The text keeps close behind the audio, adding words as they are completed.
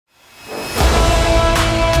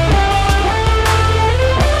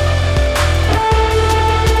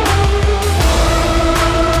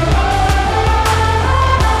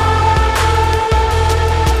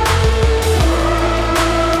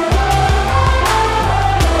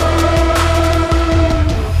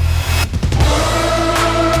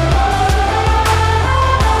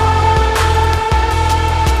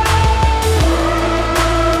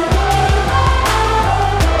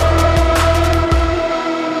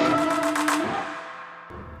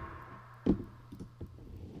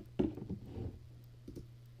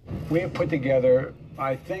We have put together,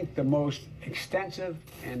 I think, the most extensive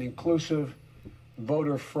and inclusive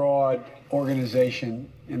voter fraud organization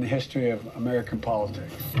in the history of American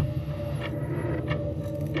politics.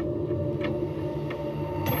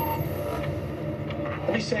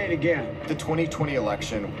 Let me say it again. The 2020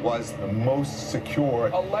 election was the most secure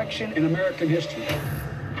Election in American history.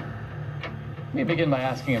 Let me begin by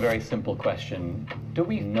asking a very simple question. Do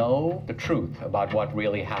we know the truth about what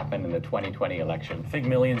really happened in the 2020 election? I think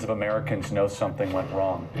millions of Americans know something went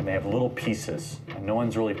wrong, and they have little pieces, and no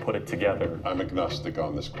one's really put it together. I'm agnostic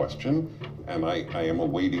on this question, and I am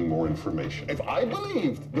awaiting more information. If I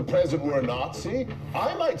believed the president were a Nazi,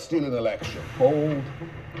 I might steal an election. Bold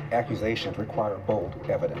accusations require bold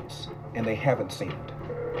evidence, and they haven't seen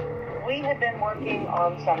it. We have been working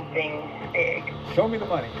on something big. Show me the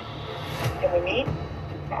money. Can we meet?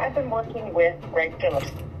 I've been working with Greg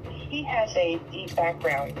Phillips. He has a deep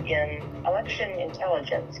background in election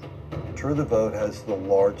intelligence. True the Vote has the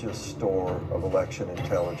largest store of election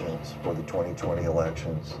intelligence for the 2020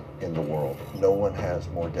 elections in the world. No one has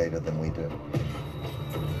more data than we do.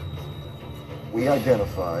 We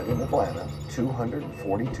identified in Atlanta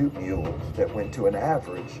 242 mules that went to an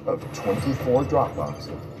average of 24 drop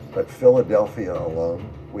boxes. At Philadelphia alone,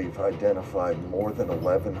 we've identified more than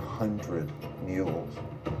 1,100 mules.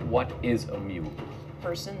 What is a mule?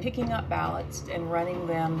 Person picking up ballots and running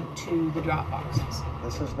them to the drop boxes.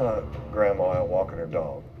 This is not grandma out walking her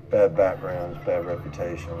dog. Bad backgrounds, bad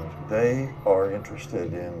reputations. They are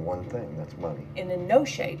interested in one thing, that's money. And in no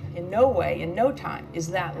shape, in no way, in no time is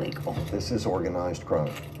that legal. This is organized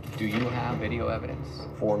crime. Do you have video evidence?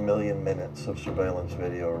 4 million minutes of surveillance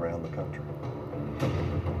video around the country.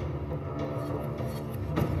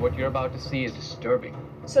 What you're about to see is disturbing.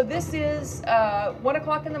 So this is 1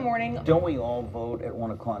 o'clock in the morning. Don't we all vote at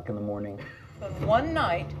 1 o'clock in the morning? But one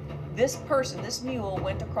night, this person, this mule,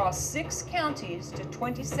 went across 6 counties to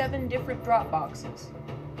 27 different drop boxes.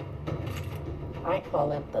 I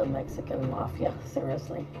call it the Mexican mafia,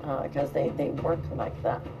 seriously, because they work like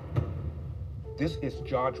that. This is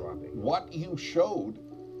jaw-dropping. What you showed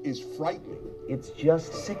is frightening. It's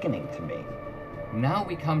just sickening to me. Now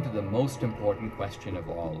we come to the most important question of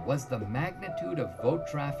all. Was the magnitude of vote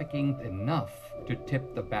trafficking enough to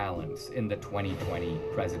tip the balance in the 2020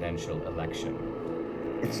 presidential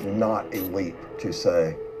election? It's not a leap to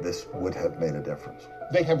say this would have made a difference.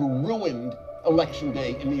 They have ruined Election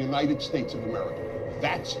Day in the United States of America.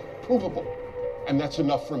 That's provable. And that's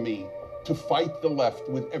enough for me to fight the left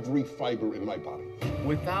with every fiber in my body.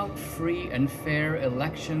 Without free and fair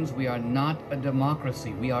elections, we are not a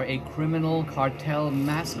democracy. We are a criminal cartel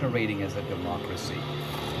masquerading as a democracy.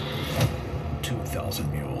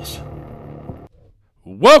 2,000 mules.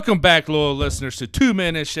 Welcome back, loyal listeners, to 2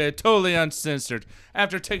 Minute Shed, totally uncensored.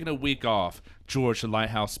 After taking a week off, George the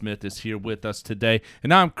Lighthouse Smith is here with us today,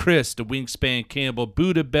 and I'm Chris, the Wingspan Campbell,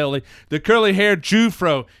 Buddha Belly, the curly-haired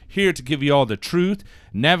Jufro, here to give you all the truth,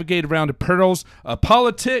 navigate around the pearls of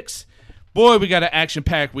politics. Boy, we got an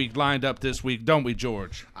action-packed week lined up this week, don't we,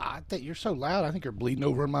 George? I think you're so loud. I think you're bleeding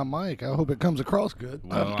over in my mic. I hope it comes across good.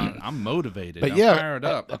 Well, I'm motivated. But I'm yeah, fired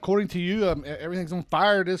up. According to you, everything's on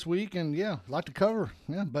fire this week, and yeah, a lot to cover.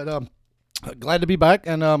 Yeah, but glad to be back,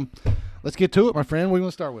 and let's get to it, my friend. What do you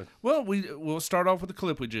want to start with? Well, we'll start off with the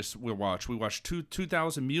clip we watched. We watched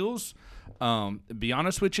 2,000 Mules. Be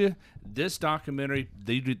honest with you, this documentary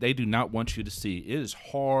they do not want you to see. It is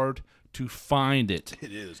hard to find it.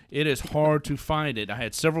 It is. It is hard to find it. I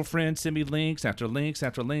had several friends send me links after links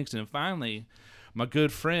after links, and finally, my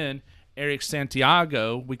good friend Eric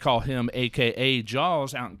Santiago, we call him AKA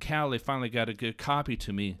Jaws, out in Cali, finally got a good copy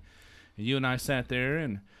to me. And you and I sat there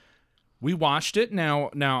and we watched it. Now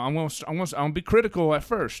I'm gonna be critical at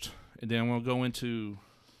first, and then we'll go into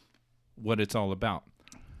what it's all about.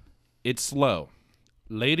 It's slow,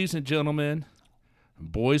 ladies and gentlemen,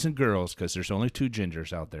 boys and girls, because there's only 2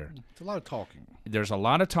 genders out there. It's a lot of talking. There's a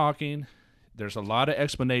lot of talking. There's a lot of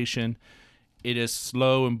explanation. It is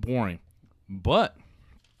slow and boring, but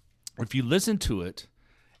if you listen to it,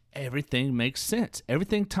 everything makes sense.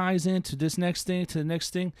 Everything ties into this next thing, to the next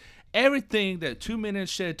thing. Everything that 2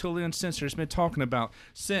 Minutes Shed Totally Uncensored has been talking about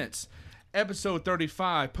since episode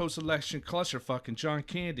 35, post-election clusterfuck and John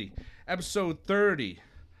Candy. Episode 30,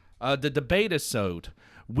 the debate episode.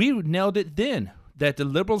 We nailed it then, that the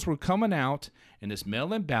liberals were coming out in this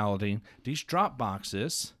mail-in balloting, these drop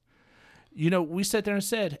boxes. You know, we sat there and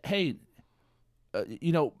said, hey,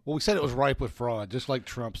 well, we said it was ripe with fraud, just like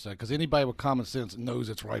Trump said, because anybody with common sense knows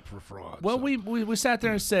it's ripe for fraud. Well, so. we sat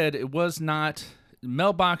there and said it was not,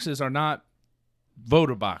 mailboxes are not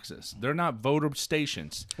voter boxes. They're not voter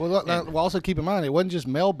stations. Well, we'll also keep in mind, it wasn't just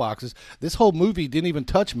mailboxes. This whole movie didn't even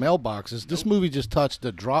touch mailboxes. This movie just touched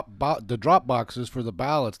the drop boxes for the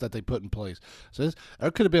ballots that they put in place. So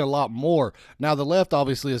there could have been a lot more. Now, the left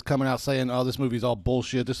obviously is coming out saying, oh, this movie's all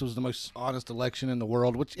bullshit. This was the most honest election in the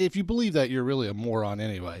world, which if you believe that, you're really a moron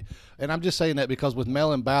anyway. And I'm just saying that because with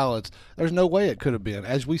mail-in ballots, there's no way it could have been.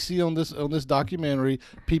 As we see on this documentary,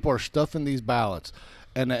 people are stuffing these ballots.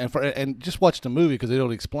 And just watch the movie because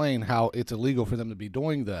it'll explain how it's illegal for them to be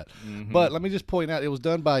doing that. Mm-hmm. But let me just point out, it was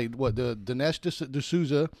done by Dinesh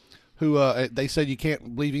D'Souza, who they said you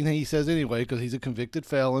can't believe anything he says anyway because he's a convicted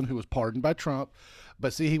felon who was pardoned by Trump.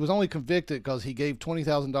 But see, he was only convicted because he gave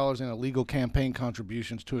 $20,000 in illegal campaign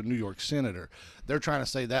contributions to a New York senator. They're trying to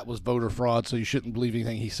say that was voter fraud, so you shouldn't believe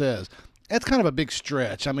anything he says. That's kind of a big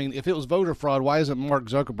stretch. I mean, if it was voter fraud, why isn't Mark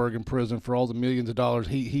Zuckerberg in prison for all the millions of dollars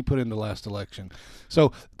he put in the last election?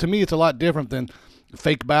 So to me, it's a lot different than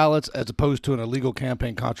fake ballots as opposed to an illegal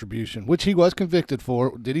campaign contribution, which he was convicted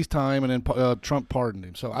for, did his time, and then Trump pardoned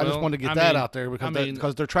him. So I just wanted to get that out there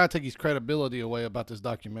because they're trying to take his credibility away about this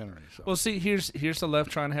documentary. So. Well, see, here's the left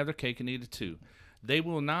trying to have their cake and eat it too. They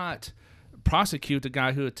will not prosecute the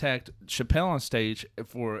guy who attacked Chappelle on stage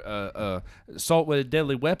for assault with a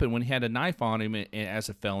deadly weapon when he had a knife on him as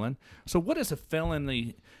a felon. So what does a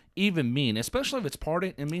felony even mean? Especially if it's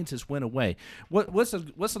pardoned, it means it's went away. What's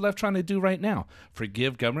the left trying to do right now?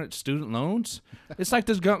 Forgive government student loans? It's like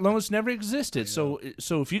those loans never existed. So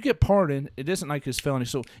if you get pardoned, it isn't like his felony.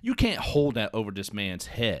 So you can't hold that over this man's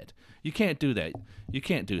head. You can't do that. You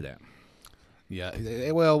can't do that.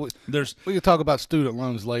 Yeah, well, we can talk about student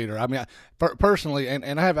loans later. I mean, personally,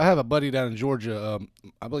 and I have a buddy down in Georgia.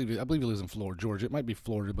 I believe he lives in Florida, Georgia. It might be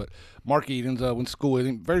Florida, but Mark Edens went to school with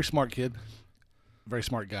him. Very smart kid, very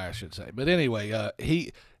smart guy, I should say. But anyway,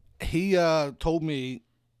 he told me,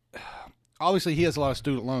 obviously he has a lot of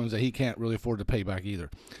student loans that he can't really afford to pay back either.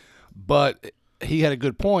 But he had a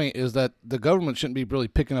good point: is that the government shouldn't be really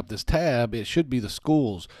picking up this tab. It should be the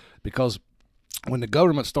schools, because when the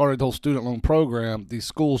government started the whole student loan program, these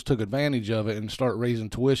schools took advantage of it and started raising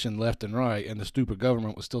tuition left and right, and the stupid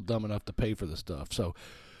government was still dumb enough to pay for the stuff. So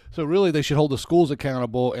really they should hold the schools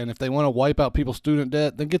accountable, and if they want to wipe out people's student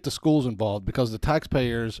debt, then get the schools involved, because the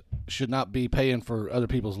taxpayers should not be paying for other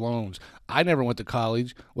people's loans. I never went to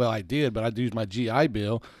college. Well, I did, but I used my GI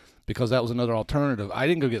Bill because that was another alternative. I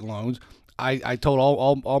didn't go get loans. I told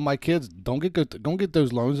all my kids, don't get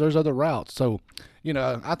those loans. There's other routes. So,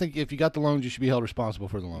 I think if you got the loans, you should be held responsible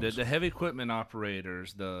for the loans. The heavy equipment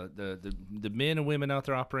operators, the men and women out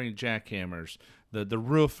there operating jackhammers, the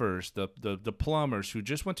roofers, the plumbers who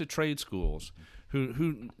just went to trade schools,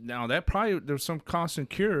 who now that probably there's some costs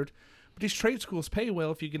incurred, but these trade schools pay well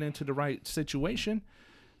if you get into the right situation.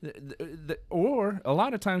 Or a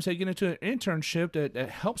lot of times they get into an internship that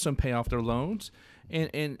helps them pay off their loans,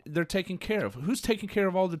 and they're taken care of. Who's taking care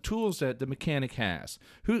of all the tools that the mechanic has?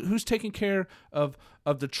 Who's taking care of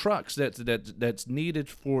the trucks that's needed,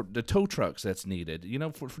 for the tow trucks that's needed?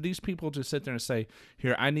 For these people to sit there and say,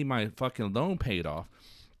 here, I need my fucking loan paid off.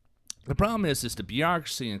 The problem is the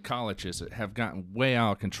bureaucracy in colleges have gotten way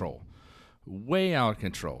out of control. Way out of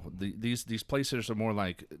control. These places are more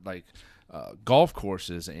like golf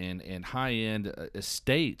courses and high-end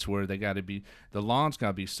estates where they got to be, the lawn's got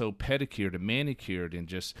to be so pedicured and manicured and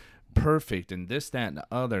just perfect and this, that, and the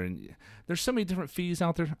other. And there's so many different fees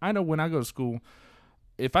out there. I know when I go to school,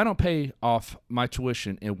 if I don't pay off my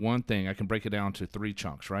tuition in one thing, I can break it down to 3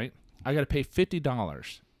 chunks, right? I got to pay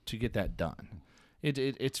 $50 to get that done.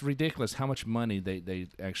 It's ridiculous how much money they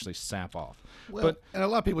actually sap off. Well, and a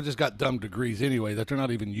lot of people just got dumb degrees anyway that they're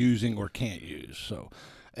not even using or can't use. So,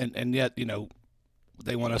 and yet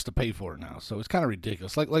they want us to pay for it now. So it's kind of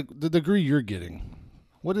ridiculous. Like the degree you're getting,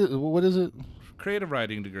 what is it? Creative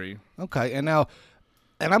writing degree. Okay, and now,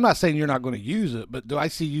 and I'm not saying you're not going to use it, but do I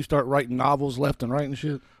see you start writing novels left and right and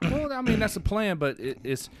shit? Well, I mean that's the plan, but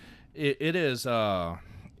it's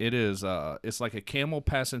like a camel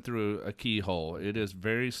passing through a keyhole. It is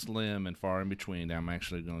very slim and far in between that I'm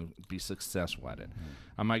actually going to be successful at it.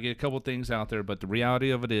 I might get a couple things out there, but the reality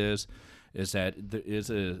of it is that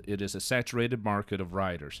it is a saturated market of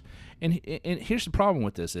writers. And here's the problem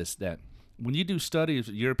with this, is that when you do studies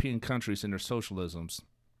of European countries and their socialisms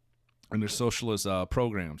and their socialist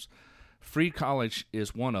programs, free college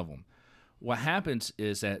is one of them. What happens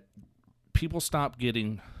is that people stop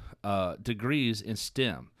getting degrees in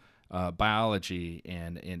STEM, biology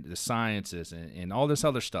and the sciences and all this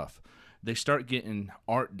other stuff. They start getting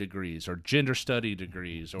art degrees or gender study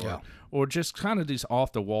degrees or just kind of these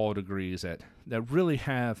off the wall degrees that really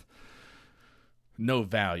have no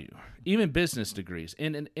value, even business degrees.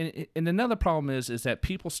 And another problem is that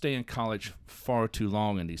people stay in college far too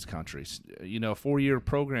long in these countries. A 4-year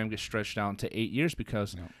program gets stretched out into 8 years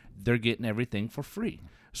because they're getting everything for free.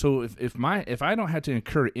 So if I don't have to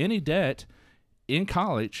incur any debt in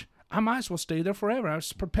college, I might as well stay there forever. I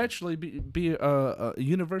was perpetually be a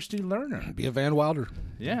university learner. Be a Van Wilder.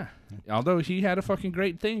 Yeah. Although he had a fucking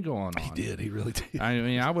great thing going on. He did. He really did. I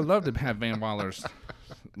mean, I would love to have Van Wilder's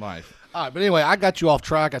life. All right, but anyway, I got you off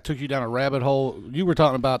track. I took you down a rabbit hole. You were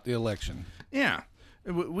talking about the election. Yeah.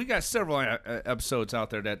 We got several episodes out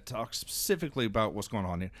there that talk specifically about what's going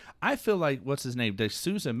on here. I feel like, what's his name?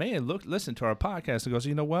 D'Souza may have listened to our podcast and goes,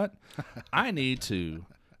 you know what? I need to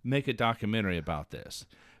make a documentary about this.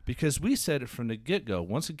 Because we said it from the get-go.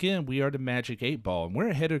 Once again, we are the magic 8-ball, and we're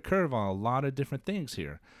ahead of the curve on a lot of different things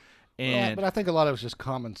here. And but I think a lot of it's just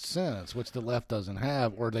common sense, which the left doesn't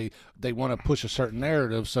have, or they want to push a certain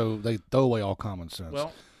narrative, so they throw away all common sense.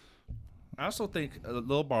 Well, I also think a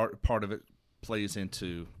little part of it plays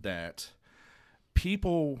into that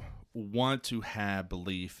people want to have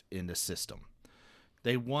belief in the system.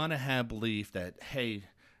 They want to have belief that, hey,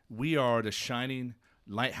 we are the shining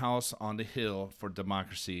lighthouse on the hill for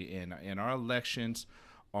democracy, and our elections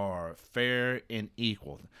are fair and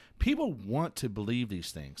equal. People want to believe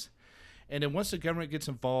these things. And then once the government gets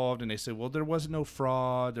involved and they say, well, there was no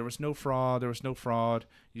fraud, there was no fraud, there was no fraud,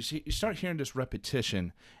 you start hearing this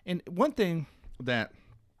repetition. And one thing that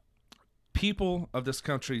people of this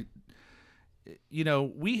country,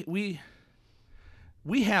 we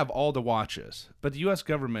have all the watches, but the U.S.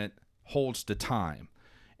 government holds the time.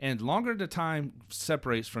 And the longer the time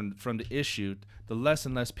separates from the issue, the less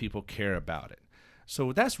and less people care about it.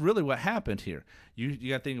 So that's really what happened here. You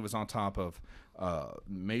got to think it was on top of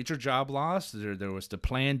major job loss. There was the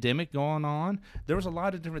pandemic going on. There was a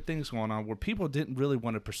lot of different things going on where people didn't really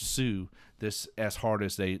want to pursue this as hard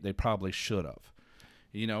as they probably should have.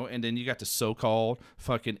 And then you got the so-called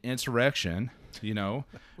fucking insurrection,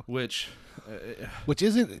 which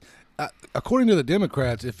isn't... according to the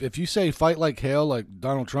Democrats, if you say fight like hell, like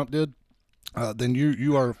Donald Trump did, then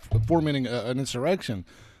you are fomenting an insurrection.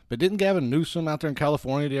 But didn't Gavin Newsom out there in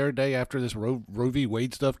California the other day after this Roe v.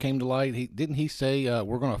 Wade stuff came to light, didn't he say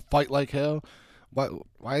we're going to fight like hell?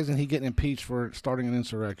 Why isn't he getting impeached for starting an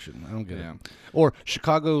insurrection? I don't get it. Or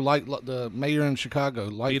Chicago, the mayor in Chicago,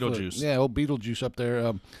 Beetlejuice. Yeah, old Beetlejuice up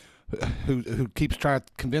there. Who keeps trying to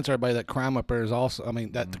convince everybody that crime up there is also,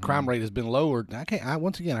 that the crime rate has been lowered. I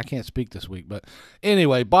can't speak this week, but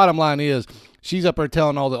anyway, bottom line is she's up there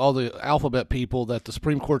telling all the alphabet people that the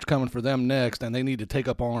Supreme Court's coming for them next and they need to take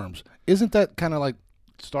up arms. Isn't that kind of like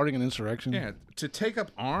starting an insurrection? Yeah, to take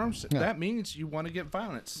up arms, that means you want to get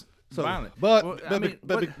violent. But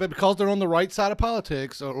because they're on the right side of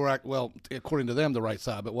politics, or according to them, the right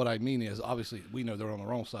side. But what I mean is, obviously, we know they're on the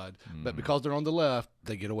wrong side. But because they're on the left,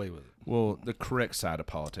 they get away with it. Well, the correct side of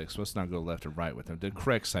politics. Let's not go left or right with them. The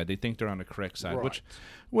correct side. They think they're on the correct side, right.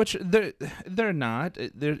 which they're not.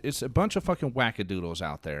 It's a bunch of fucking wackadoodles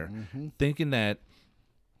out there thinking that.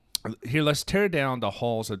 Here, let's tear down the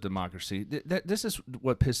halls of democracy. This is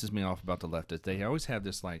what pisses me off about the leftists. They always have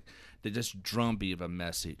this drumbeat of a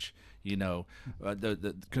message. The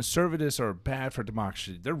conservatives are bad for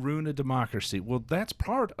democracy. They're ruining democracy. Well, that's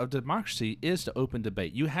part of democracy is the open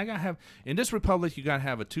debate. You gotta have in this republic. You gotta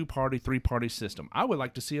have a 2-party, 3-party system. I would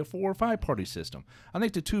like to see a 4 or 5-party system. I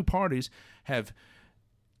think the 2 parties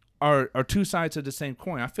are 2 sides of the same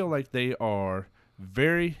coin. I feel like they are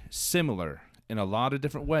very similar in a lot of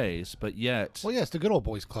different ways, but yet... Well, yeah, it's the good old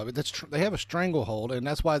boys club. They have a stranglehold, and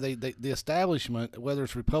that's why the establishment, whether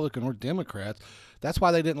it's Republican or Democrats, that's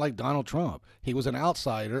why they didn't like Donald Trump. He was an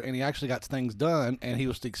outsider, and he actually got things done, and he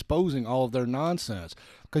was exposing all of their nonsense.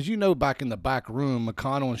 Because back in the back room,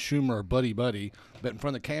 McConnell and Schumer are buddy-buddy, but in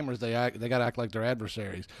front of the cameras, they got to act like they're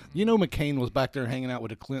adversaries. McCain was back there hanging out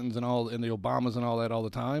with the Clintons and the Obamas and all that all the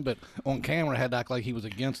time, but on camera had to act like he was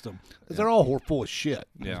against them. Because they're all full of shit.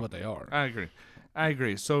 That's what they are. I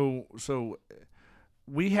agree. So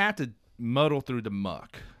we have to muddle through the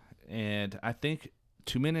muck, and I think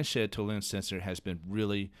 2 Men and Shed to Uncensored has been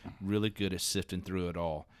really, really good at sifting through it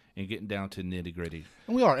all and getting down to nitty gritty.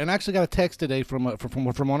 And we are. And I actually got a text today from one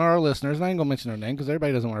of our listeners, and I ain't gonna mention their name because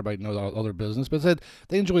everybody doesn't want everybody to know all their business, but said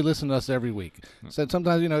they enjoy listening to us every week. Said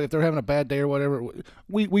sometimes if they're having a bad day or whatever,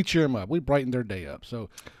 we cheer them up. We brighten their day up. So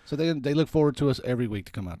they look forward to us every week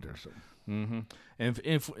to come out there. So. Mm-hmm. And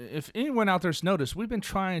if anyone out there's noticed, we've been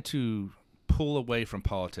trying to pull away from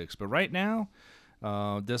politics, but right now,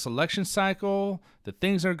 this election cycle, the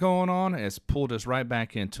things that are going on, has pulled us right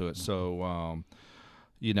back into it. So,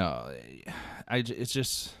 it's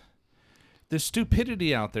just the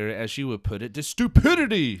stupidity out there, as you would put it, the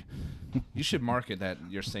stupidity. You should market that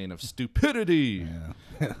you're saying of stupidity.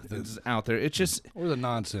 Yeah. It's out there. It just or the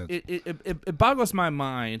nonsense. It boggles my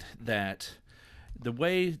mind that the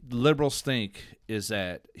way liberals think is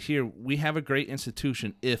that here we have a great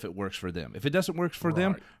institution if it works for them. If it doesn't work for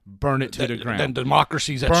them, burn it to the ground. Then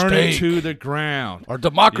democracy's at burn stake. It to the ground. Our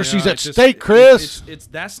democracy's at stake, Chris. It's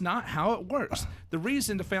that's not how it works. The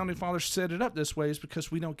reason the founding fathers set it up this way is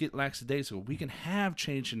because we don't get lackadaisical. We can have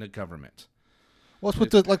change in the government. What's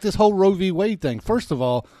with this whole Roe v. Wade thing? First of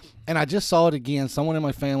all, and I just saw it again. Someone in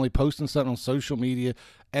my family posting something on social media,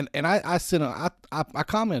 and I sent I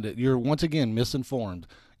commented, "You're once again misinformed."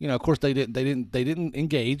 You know, of course they didn't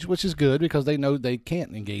engage, which is good because they know they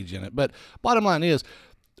can't engage in it. But bottom line is,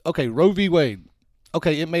 okay, Roe v. Wade,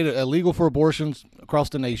 okay, it made it illegal for abortions across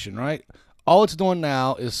the nation, right? All it's doing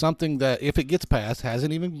now is something that, if it gets passed,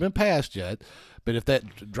 hasn't even been passed yet, but if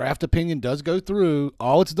that draft opinion does go through,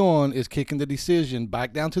 all it's doing is kicking the decision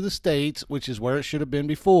back down to the states, which is where it should have been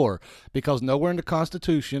before, because nowhere in the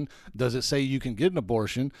Constitution does it say you can get an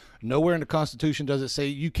abortion. Nowhere in the Constitution does it say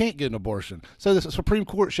you can't get an abortion. So the Supreme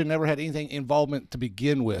Court should never had anything involvement to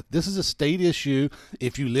begin with. This is a state issue.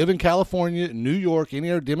 If you live in California, New York, any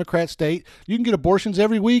other Democrat state, you can get abortions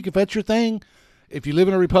every week if that's your thing. If you live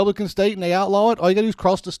in a Republican state and they outlaw it, all you got to do is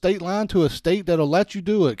cross the state line to a state that'll let you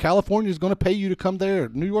do it. California is going to pay you to come there.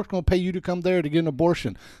 New York's going to pay you to come there to get an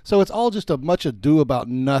abortion. So it's all just a much ado about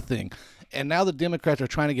nothing. And now the Democrats are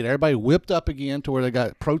trying to get everybody whipped up again to where they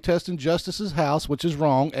got protests in Justice's house, which is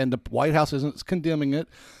wrong, and the White House isn't condemning it.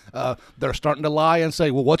 They're starting to lie and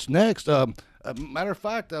say, well, what's next? Matter of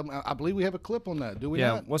fact, I believe we have a clip on that. Do we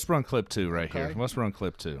not? Let's run clip 2 right here. Let's run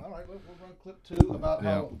clip 2. All right, we'll run clip 2 about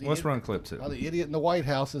let's run clip 2. How the idiot in the White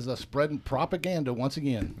House is spreading propaganda once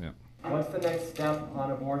again. Yeah. What's the next step on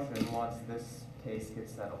abortion once this case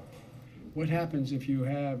gets settled? What happens if you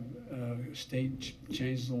have a state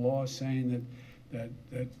changes the law saying that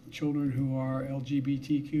children who are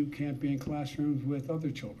LGBTQ can't be in classrooms with other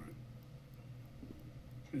children?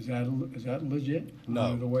 Is that legit?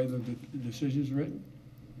 No. The way the decision's written?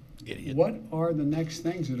 Idiot. What are the next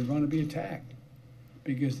things that are going to be attacked?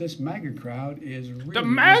 Because this MAGA crowd is really the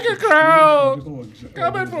MAGA crowd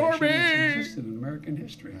coming for me. That's existed in American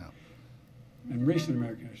history, in recent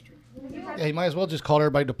American history. Yeah, he might as well just call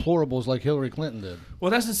everybody deplorables like Hillary Clinton did. Well,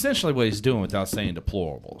 that's essentially what he's doing without saying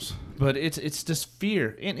deplorables. But it's this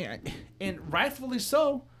fear, and rightfully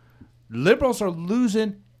so. Liberals are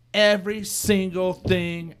losing every single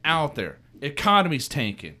thing out there. Economy's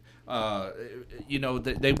tanking.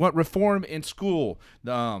 They want reform in school.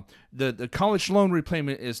 The college loan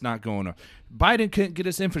repayment is not going up. Biden couldn't get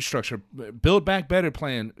his infrastructure, Build Back Better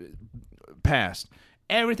plan passed.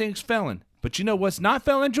 Everything's failing. But you know what's not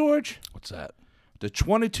failing, George? What's that? The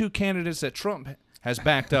 22 candidates that Trump has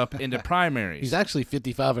backed up in the primaries. He's actually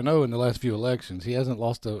 55-0 in the last few elections. He hasn't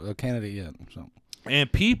lost a candidate yet. So.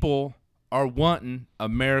 And people are wanting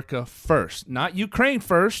America first. Not Ukraine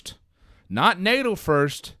first. Not NATO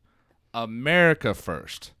first. America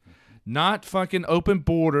first. Not fucking open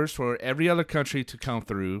borders for every other country to come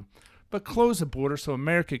through, but close the border so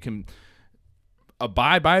America can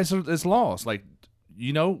abide by its laws. Like,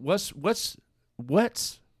 you know, what's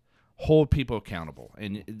hold people accountable,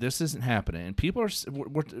 and this isn't happening, and people are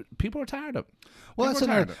tired of it. Well,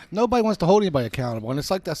 that's nobody wants to hold anybody accountable, and it's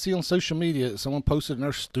like I see on social media. Someone posted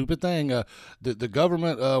another stupid thing. The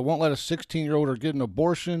government won't let a 16-year-old get an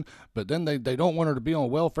abortion, but then they don't want her to be on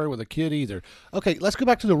welfare with a kid either. Okay, let's go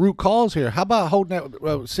back to the root cause here. How about holding that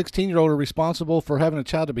 16-year-old responsible for having a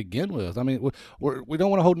child to begin with? I mean, we don't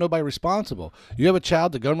want to hold nobody responsible. You have a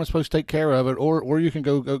child, the government's supposed to take care of it, or you can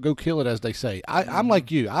go kill it, as they say. I'm like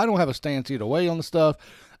you. I don't have a stance either way on the stuff.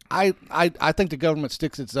 I think the government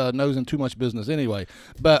sticks its nose in too much business anyway.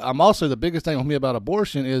 But I'm also, the biggest thing with me about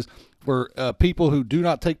abortion is for people who do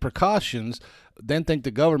not take precautions, then think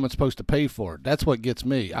the government's supposed to pay for it. That's what gets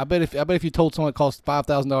me. I bet if you told someone it costs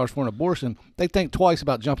 $5,000 for an abortion, they think twice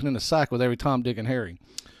about jumping in the sack with every Tom, Dick, and Harry.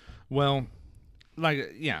 Well,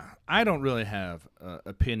 I don't really have an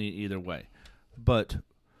opinion either way. But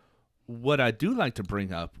what I do like to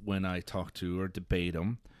bring up when I talk to or debate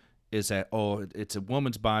them is that, it's a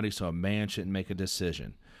woman's body, so a man shouldn't make a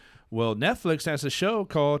decision. Well, Netflix has a show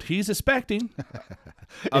called He's Expecting,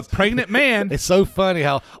 a pregnant man. It's so funny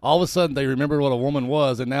how all of a sudden they remember what a woman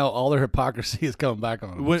was, and now all their hypocrisy is coming back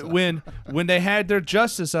on them. When they had their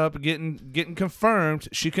justice up getting confirmed,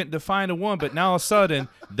 she couldn't define a woman, but now all of a sudden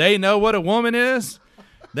they know what a woman is.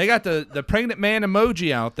 They got the pregnant man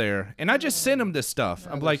emoji out there, and I just sent them this stuff.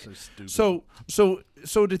 I'm like, so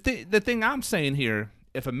the thing I'm saying here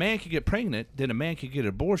if a man can get pregnant, then a man can get an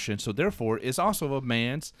abortion. So therefore, it's also a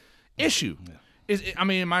man's issue. Yeah.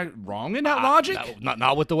 Am I wrong in that logic?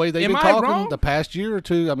 Not with the way they've been talking the past year or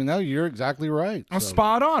two. I mean, no, you're exactly right. I'm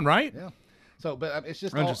spot on, right? Yeah. So, but it's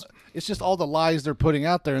just all the lies they're putting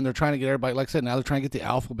out there, and they're trying to get everybody. Like I said, now they're trying to get the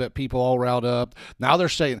alphabet people all riled up. Now they're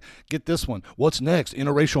saying, "Get this one. What's next?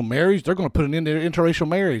 Interracial marriage? They're going to put an end to interracial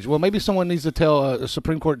marriage." Well, maybe someone needs to tell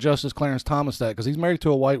Supreme Court Justice Clarence Thomas that, because he's married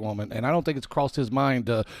to a white woman, and I don't think it's crossed his mind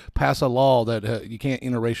to pass a law that you can't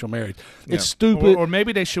interracial marriage. Yeah. It's stupid. Or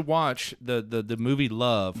maybe they should watch the movie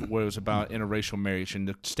Love, where it was about interracial marriage, and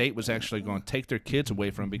the state was actually going to take their kids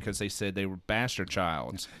away from them because they said they were bastard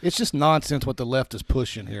childs. It's just nonsense what the left is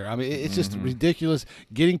pushing here. I mean, it's just ridiculous,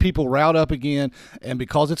 getting people riled up again, and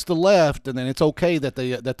because it's the left, and then it's okay that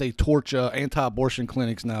they torch anti-abortion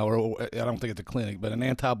clinics now, or I don't think it's a clinic, but an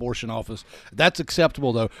anti-abortion office. That's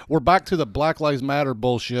acceptable, though. We're back to the Black Lives Matter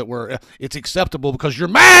bullshit, where it's acceptable because you're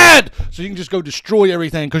mad, so you can just go destroy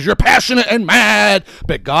everything because you're passionate and mad.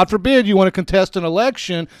 But God forbid you want to contest an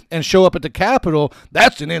election and show up at the Capitol.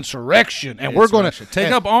 That's an insurrection, and we're going to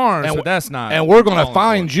take up arms. But that's not. And we're going to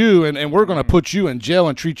find you, and we're going to put you in jail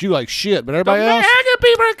and treat you like shit, but everybody else. The MAGA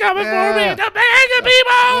people are coming for me. The MAGA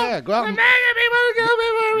people. Yeah, go out. The MAGA people are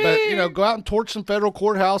coming for me. But go out and torch some federal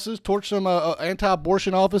courthouses, torch some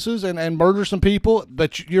anti-abortion offices, and murder some people.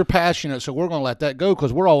 But you're passionate, so we're going to let that go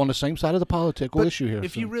because we're all on the same side of the political issue here.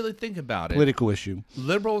 If you really think about it, political issue.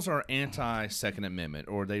 Liberals are anti-Second Amendment,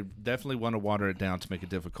 or they definitely want to water it down to make it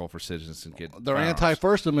difficult for citizens to get. They're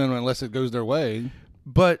anti-First Amendment unless it goes their way.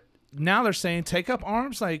 But now they're saying take up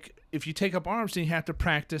arms. Like, if you take up arms, then you have to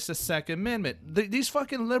practice the Second Amendment. These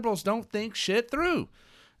fucking liberals don't think shit through.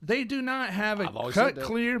 They do not have a cut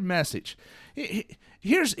clear message.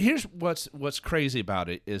 Here's what's crazy about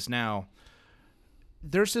it is now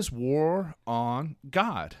there's this war on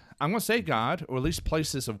God. I'm going to say God, or at least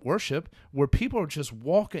places of worship, where people are just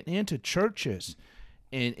walking into churches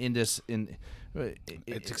it's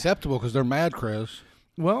acceptable because they're mad, Chris.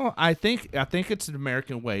 Well, I think it's an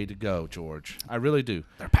American way to go, George. I really do.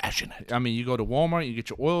 They're passionate. I mean, you go to Walmart, you get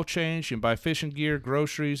your oil change, you can buy fishing gear,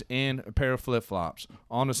 groceries, and a pair of flip-flops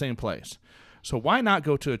all in the same place. So why not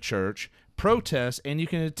go to a church, protest, and you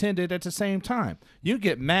can attend it at the same time? You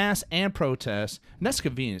get mass and protest, and that's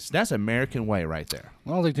convenience. That's American way right there. I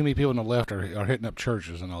don't think too many people on the left are hitting up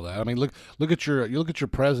churches and all that. I mean, look at your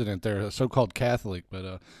president there, a so-called Catholic,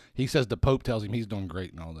 but he says the Pope tells him he's doing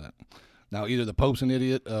great and all that. Now, either the Pope's an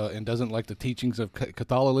idiot and doesn't like the teachings of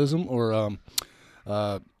Catholicism, or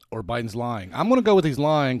Biden's lying. I'm going to go with he's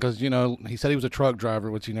lying because, he said he was a truck driver,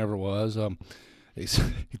 which he never was.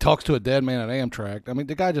 He talks to a dead man at Amtrak. I mean,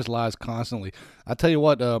 the guy just lies constantly. I tell you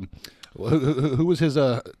what, who was his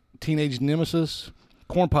teenage nemesis?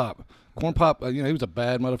 Corn Pop. Corn Pop, he was a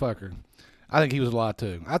bad motherfucker. I think he was a lie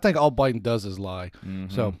too. I think all Biden does is lie.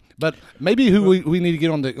 Mm-hmm. So, but maybe we need to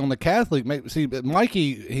get on the Catholic. See,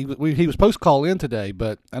 Mikey, he was supposed to call in today,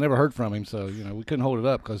 but I never heard from him. So we couldn't hold it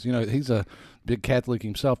up because he's a big Catholic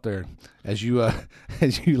himself there, as you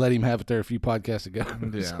let him have it there a few podcasts ago.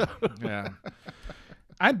 Yeah, yeah.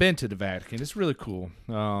 I've been to the Vatican. It's really cool.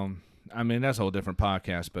 I mean, that's a whole different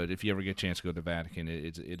podcast, but if you ever get a chance to go to the Vatican,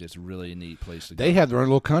 it is really a neat place to go. They have their own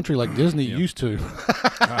little country like Disney used to.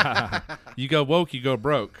 You go woke, you go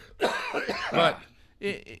broke. But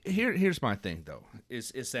here's my thing, though,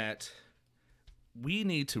 is that we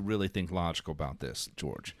need to really think logical about this,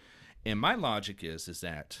 George. And my logic is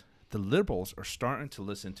that the liberals are starting to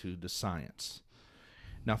listen to the science.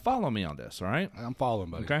 Now, follow me on this, all right? I'm following,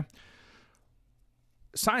 buddy. Okay.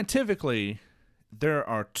 Scientifically, there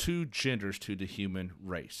are two genders to the human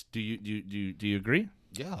race. Do you agree?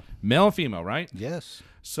 Yeah. Male and female, right? Yes.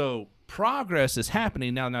 So progress is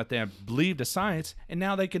happening now that they have believed the science, and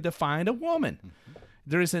now they can define a woman. Mm-hmm.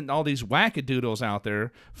 There isn't all these wackadoodles out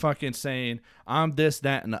there fucking saying, I'm this,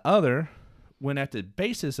 that, and the other, when at the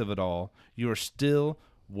basis of it all, you are still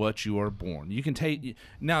what you are born. You can take...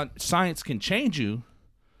 Now, science can change you,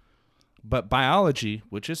 but biology,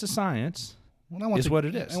 which is a science... is what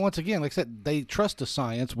it is. And once again, like I said, they trust the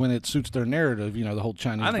science when it suits their narrative, the whole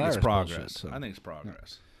Chinese virus. I think it's progress. Bullshit, so. I think it's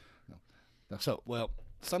progress. No. So, well,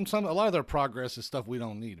 a lot of their progress is stuff we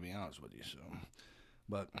don't need, to be honest with you. So,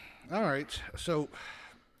 but, all right. So,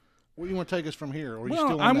 where do you want to take us from here? Or you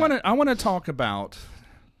still I want to talk about,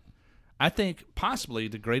 I think, possibly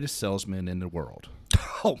the greatest salesman in the world.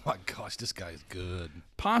 Oh, my gosh, this guy is good.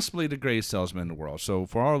 Possibly the greatest salesman in the world. So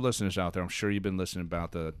for our listeners out there, I'm sure you've been listening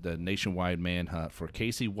about the nationwide manhunt for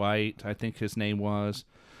Casey White, I think his name was.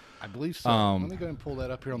 I believe so. Let me go ahead and pull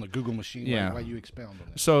that up here on the Google machine while you expound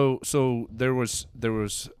on that. So there was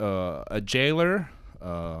a jailer,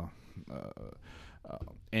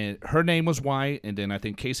 and her name was White, and then I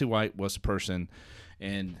think Casey White was the person,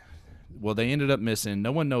 and well, they ended up missing.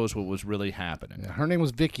 No one knows what was really happening. Yeah, her name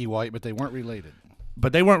was Vicky White, but they weren't related.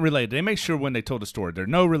 But they weren't related. They make sure when they told the story, they're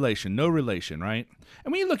no relation, right?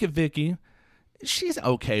 And when you look at Vicky, she's an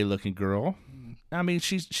okay-looking girl. I mean,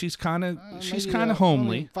 she's kind of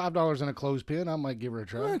homely. $5 in a clothespin, I might give her a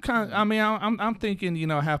try. I mean, I'm thinking,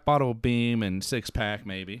 half bottle of Beam and 6-pack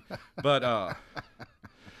maybe, but I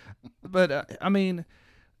mean,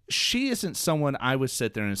 she isn't someone I would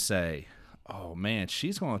sit there and say, oh man,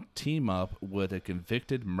 she's going to team up with a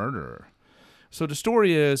convicted murderer. So the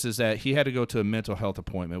story is that he had to go to a mental health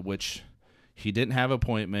appointment, which he didn't have an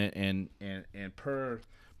appointment, and per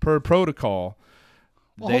protocol.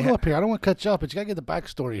 Well, hold up here. I don't want to cut you off, but you got to get the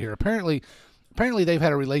backstory here. Apparently they've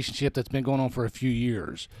had a relationship that's been going on for a few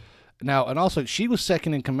years. Now, and also, she was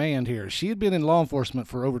second in command here. She had been in law enforcement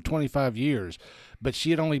for over 25 years, but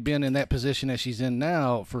she had only been in that position that she's in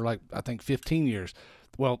now for, like, I think 15 years.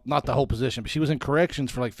 Well, not the whole position, but she was in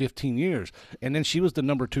corrections for like 15 years. And then she was the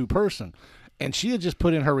number 2 person. And she had just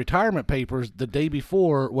put in her retirement papers the day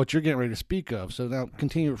before what you're getting ready to speak of. So now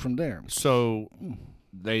continue it from there. So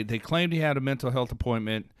they claimed he had a mental health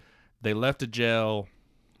appointment. They left the jail.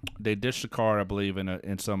 They ditched the car, I believe,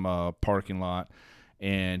 in some parking lot.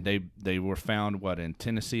 And they were found, in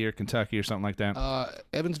Tennessee or Kentucky or something like that?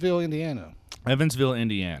 Evansville, Indiana.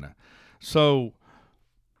 So,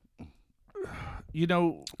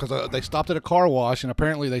 because they stopped at a car wash, and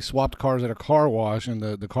apparently they swapped cars at a car wash, and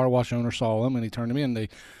the car wash owner saw them, and he turned them in.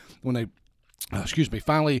 When they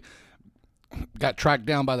finally got tracked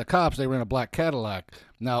down by the cops, they were in a black Cadillac.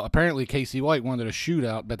 Now, apparently Casey White wanted a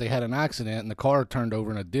shootout, but they had an accident, and the car turned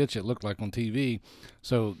over in a ditch, it looked like on TV.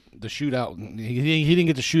 So the shootout, he didn't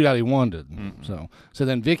get the shootout he wanted. Mm-hmm. So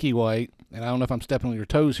then Vicky White, and I don't know if I'm stepping on your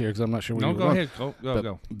toes here because I'm not sure where go ahead.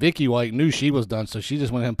 Go. Vicky White knew she was done, so she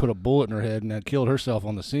just went ahead and put a bullet in her head and killed herself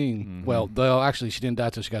on the scene. Mm-hmm. Well, actually, she didn't die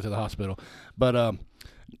until she got to the hospital. But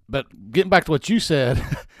getting back to what you said,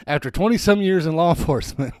 after 20-some years in law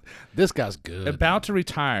enforcement, this guy's good. About to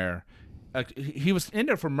retire. He was in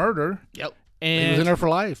there for murder. Yep. And he was in there for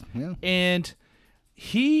life. Yeah. And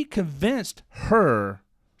he convinced her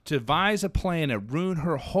to devise a plan to ruin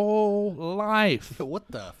her whole life.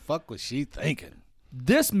 What the fuck was she thinking?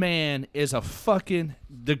 This man is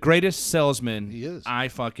the greatest salesman he is. I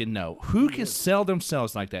fucking know. Who can sell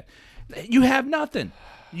themselves like that? You have nothing.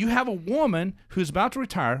 You have a woman who's about to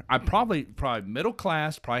retire. I'm probably middle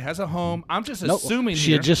class, probably has a home. I'm just assuming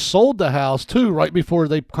she had just sold the house too right before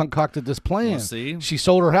they concocted this plan. Well, see? She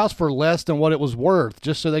sold her house for less than what it was worth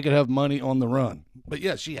just so they could have money on the run. But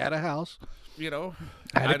yeah, she had a house.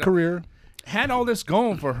 Had a career. Had all this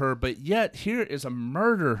going for her, but yet here is a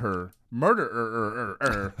murderer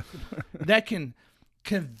that can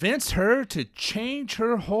convince her to change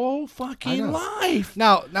her whole fucking life.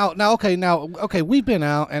 Now, okay, we've been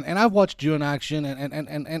out and I've watched you in action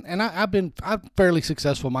and I'm fairly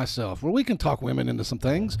successful myself. Where we can talk women into some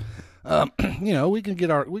things, we can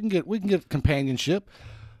get companionship.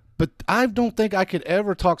 But I don't think I could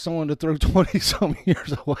ever talk someone to throw 20-some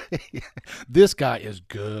years away. This guy is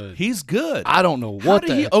good. He's good. I don't know How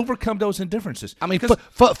did he overcome those indifferences? I mean,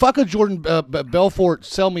 fuck a Jordan Belfort,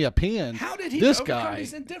 sell me a pen. How did he overcome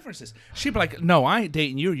these indifferences? She'd be like, no, I ain't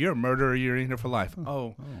dating you. You're a murderer. You're in here for life.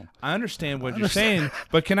 Oh. I understand what you're saying,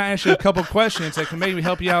 but can I ask you a couple questions that can maybe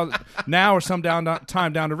help you out now or some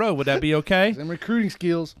time down the road? Would that be okay? Some recruiting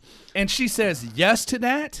skills. And she says yes to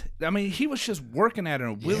that. I mean, he was just working at her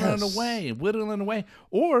and whittling away.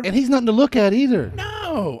 And he's nothing to look at either.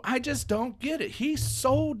 No, I just don't get it. He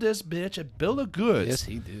sold this bitch a bill of goods. Yes,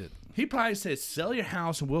 he did. He probably said, sell your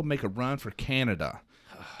house and we'll make a run for Canada.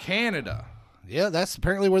 Canada. Yeah, that's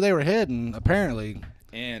apparently where they were heading, apparently.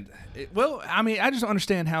 And, I just don't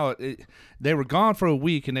understand how they were gone for a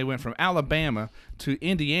week and they went from Alabama to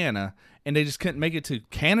Indiana and they just couldn't make it to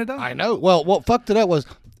Canada? I know. Well, what fucked it up was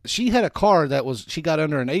she had a car she got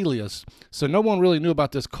under an alias, so no one really knew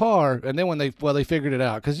about this car. And then when they figured it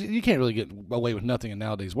out, because you can't really get away with nothing in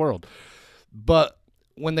nowadays world. But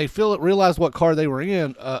when they realized what car they were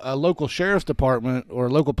in, a local sheriff's department or a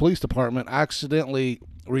local police department accidentally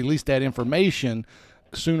released that information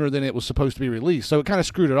sooner than it was supposed to be released. So it kind of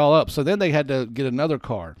screwed it all up. So then they had to get another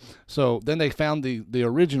car. So then they found the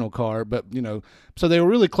original car, but so they were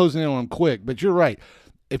really closing in on them quick. But you're right.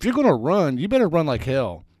 If you're going to run, you better run like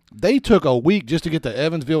hell. They took a week just to get to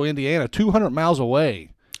Evansville, Indiana, 200 miles away.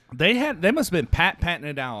 They must have been patting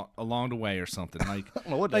it out along the way or something. Like, I don't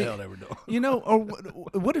know what the hell they were doing. Or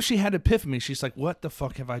what if she had epiphany? She's like, what the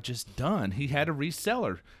fuck have I just done? He had a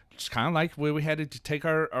reseller. It's kind of like where we had to take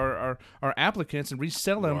our applicants and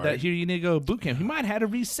resell them. Right. That here you need to go to boot camp. He might have had a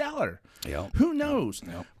reseller. Yep. Who knows?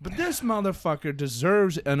 Yep. But this motherfucker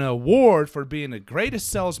deserves an award for being the greatest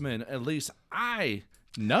salesman. At least I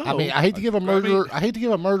know. I mean, I hate to give a murderer. I hate to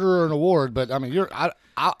give a murderer an award, but I mean,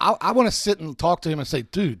 I want to sit and talk to him and say,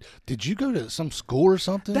 dude, did you go to some school or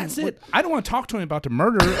something? That's it. I don't want to talk to him about the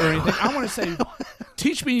murder or anything. I want to say,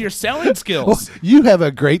 teach me your selling skills. Well, you have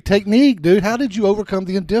a great technique, dude. How did you overcome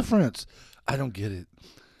the indifference? I don't get it.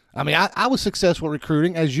 I mean, I was successful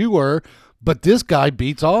recruiting as you were, but this guy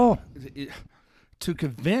beats all. To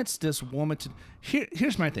convince this woman to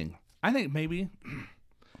here's my thing. I think maybe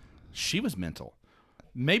she was mental.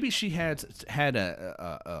 Maybe she had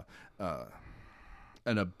an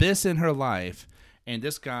abyss in her life, and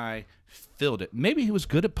this guy filled it. Maybe he was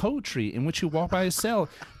good at poetry, in which he walked by his cell.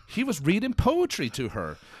 He was reading poetry to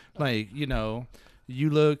her, like, you know, you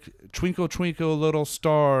look, twinkle twinkle little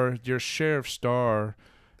star, your sheriff star.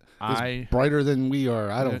 It's brighter than we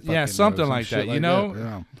are. I don't. Yeah, something like that. You know.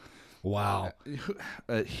 Yeah. Wow.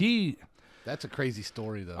 That's a crazy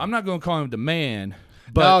story, though. I'm not going to call him the man.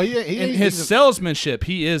 But in his salesmanship,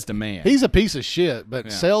 he is the man. He's a piece of shit,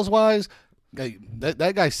 but sales-wise,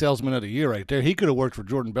 that guy's salesman of the year right there. He could have worked for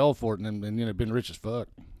Jordan Belfort and been rich as fuck.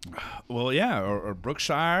 Well, yeah, or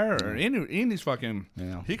Brookshire, or any of these fucking.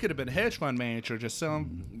 Yeah. He could have been a hedge fund manager, just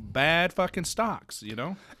selling bad fucking stocks, you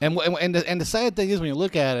know. And the sad thing is, when you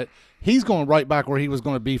look at it, he's going right back where he was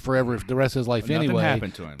going to be forever the rest of his life anyway. Nothing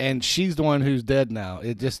happened to him. And she's the one who's dead now.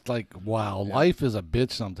 It just like, wow, life is a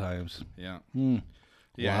bitch sometimes. Yeah.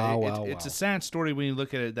 Yeah, it's a sad story when you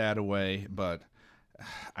look at it that way, but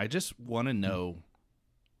I just want to know,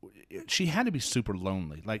 she had to be super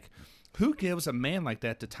lonely. Like, who gives a man like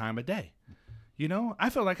that the time of day? You know,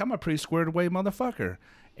 I feel like I'm a pretty squared away motherfucker,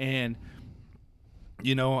 and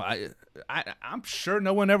you know, I'm sure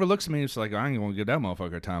no one ever looks at me and it's like, I ain't gonna give that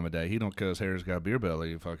motherfucker time of day. He don't care his hair's got a beer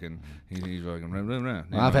belly. Fucking, he's fucking.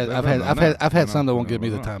 I've had some that won't give me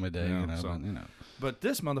the time of day. You know. But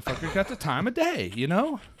this motherfucker got the time of day, you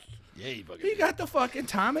know? Yeah, he got the fucking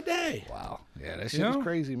time of day. Wow. Yeah, that shit is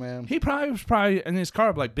crazy, man. He was probably in his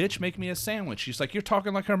car like, bitch, make me a sandwich. She's like, you're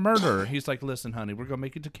talking like a murderer. He's like, listen, honey, we're going to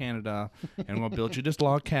make it to Canada, and we're going to build you this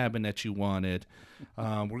log cabin that you wanted.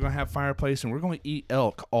 We're going to have fireplace, and we're going to eat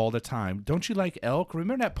elk all the time. Don't you like elk?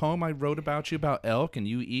 Remember that poem I wrote about you about elk and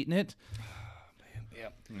you eating it?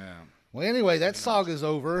 Yep. Yeah. Well, anyway, that saga's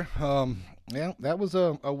over. Yeah, that was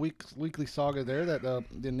a weekly saga there that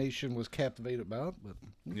the nation was captivated about. But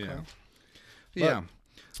okay. Yeah.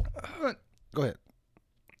 But go ahead.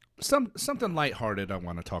 Something lighthearted I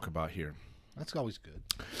want to talk about here. That's always good.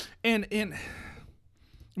 And I'm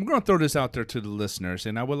going to throw this out there to the listeners,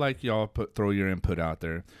 and I would like y'all throw your input out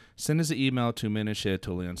there. Send us an email to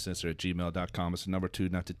minuteshed@gmail.com. It's the number 2,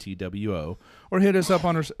 not the TWO. Or hit us up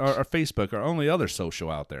on our Facebook, our only other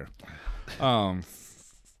social out there.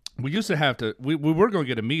 We used to have to. We were going to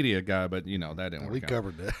get a media guy, but you know that didn't work. We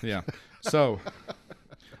covered that. Yeah. So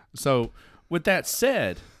with that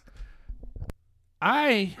said,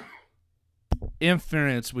 I am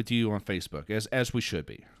friends with you on Facebook as we should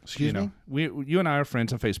be. Excuse me. You and I are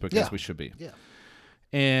friends on Facebook as we should be. Yeah.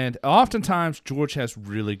 And oftentimes George has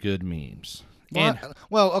really good memes.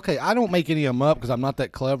 Well, okay, I don't make any of them up because I'm not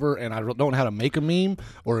that clever, and I don't know how to make a meme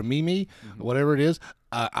or a meme, whatever it is.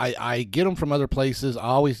 I get them from other places. I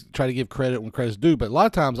always try to give credit when credit's due, but a lot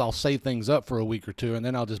of times I'll save things up for a week or two, and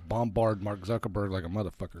then I'll just bombard Mark Zuckerberg like a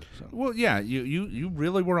motherfucker. So. Well, yeah, you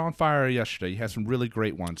really were on fire yesterday. You had some really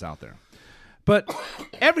great ones out there. But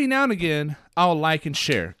every now and again, I'll like and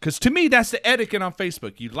share. Because to me, that's the etiquette on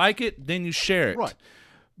Facebook. You like it, then you share it. Right.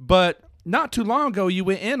 But not too long ago, you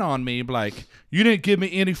went in on me like, you didn't give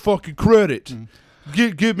me any fucking credit.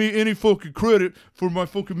 Give me any fucking credit for my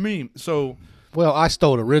fucking meme. So... Well, I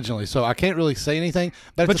stole it originally, so I can't really say anything.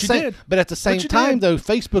 But at the same time, though,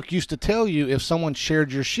 Facebook used to tell you if someone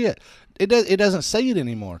shared your shit. It doesn't say it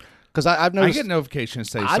anymore. Because I've noticed. I get notifications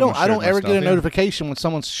say I don't ever get a notification when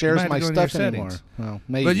someone shares my stuff anymore. Well,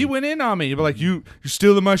 maybe. But you went in on me. You're like, you're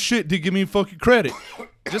stealing my shit. Didn't give me fucking credit.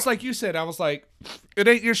 Just like you said, I was like, it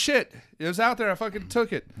ain't your shit. It was out there. I fucking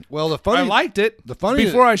took it. Well, I liked it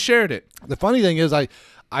before I shared it. The funny thing is,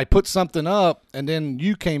 I put something up, and then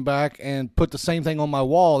you came back and put the same thing on my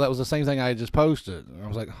wall. That was the same thing I had just posted. And I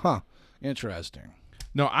was like, huh, interesting.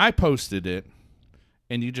 No, I posted it.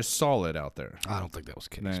 and you just saw it out there. I don't think that was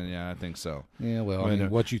the case. Then, yeah, I think so. Yeah, well, When,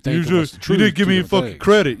 what you think you was the truth. You didn't give me two fucking things.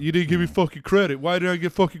 credit. You didn't give me fucking credit. Why did I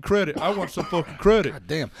get fucking credit? I want some fucking credit. God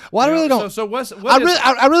damn. Well, I really don't. So what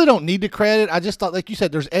I really don't need the credit. I just thought, like you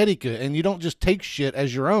said, there's etiquette, and you don't just take shit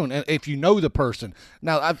as your own. And if you know the person,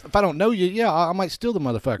 now if I don't know you, yeah, I might steal the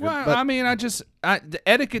motherfucker. Well, but I mean, the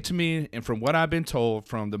etiquette to me, and from what I've been told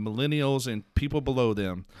from the millennials and people below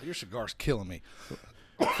them, your cigar's killing me.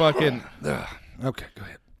 Fucking. Okay, go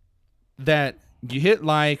ahead. That you hit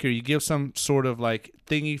like or you give some sort of like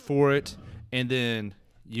thingy for it, and then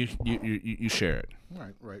you share it.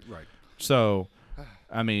 Right. So,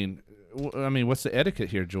 I mean, what's the etiquette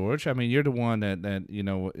here, George? I mean, you're the one that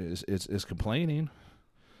is complaining.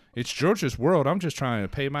 It's George's world. I'm just trying to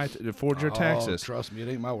pay afford your taxes. Trust me, it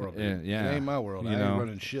ain't my world. Yeah, It ain't my world. I ain't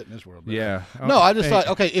running shit in this world. But yeah. No, I just thought,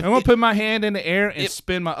 okay. I'm gonna put my hand in the air and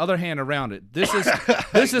spin my other hand around it. This is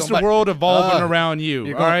the world evolving around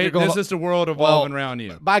you. All right, this is the world evolving around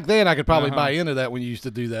you. Back then, I could probably buy into that when you used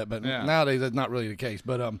to do that, but nowadays that's not really the case.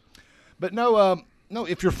 But no,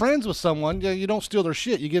 if you're friends with someone, you don't steal their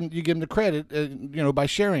shit. You give them the credit, by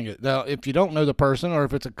sharing it. Now, if you don't know the person or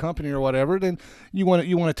if it's a company or whatever, then you want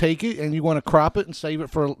to take it and you want to crop it and save it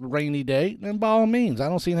for a rainy day. Then by all means, I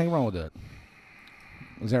don't see anything wrong with that.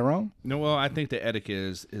 Is that wrong? No, well, I think the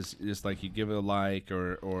etiquette is like you give it a like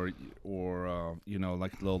or like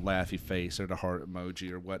a little laughy face or the heart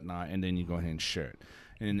emoji or whatnot, and then you go ahead and share it,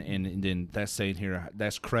 and then that's saying here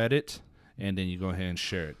that's credit, and then you go ahead and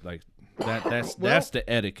share it like. That's the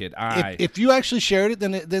etiquette. If you actually shared it,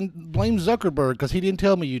 then blame Zuckerberg because he didn't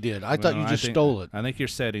tell me you did. I thought you just stole it. I think your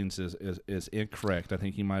settings is incorrect. I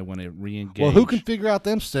think you might want to re-engage. Well, who can figure out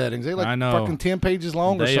them settings? They fucking 10 pages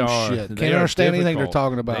long or some shit. Can't understand anything they're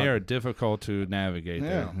talking about. They are difficult to navigate.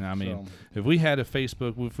 Yeah, there. I mean, if we had a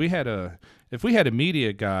Facebook, if we had a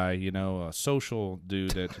media guy, a social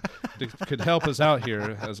dude that could help us out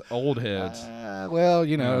here as old heads.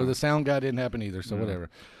 The sound guy didn't happen either, so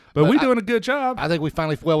whatever. But we're doing a good job. I think we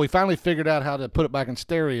finally figured out how to put it back in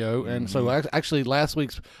stereo. And so actually last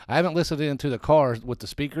week's, I haven't listened into the cars with the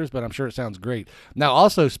speakers, but I'm sure it sounds great. Now,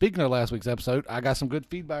 also, speaking of last week's episode, I got some good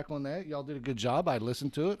feedback on that. Y'all did a good job. I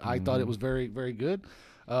listened to it. I thought it was very, very good.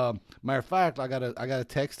 Matter of fact, I got a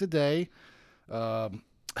text today. And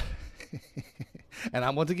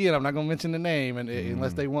once again, I'm not going to mention the name, and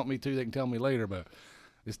unless they want me to, they can tell me later. But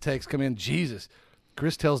this text come in, Jesus.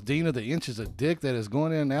 Chris tells Dina the inches of dick that is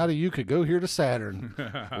going in and out of you could go here to Saturn.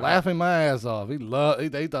 Laughing my ass off.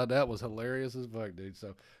 They thought that was hilarious as fuck, dude.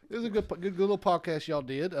 So it was a good little podcast y'all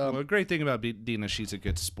did. Well, the great thing about Dina, she's a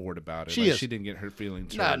good sport about it. She is. She didn't get her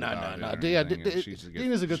feelings No. Dina's a good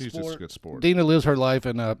She's just a good sport. Dina lives her life,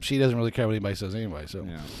 and she doesn't really care what anybody says anyway.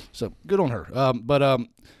 So good on her.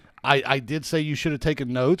 I did say you should have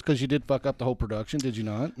taken notes because you did fuck up the whole production, did you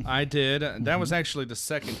not? I did. That was actually the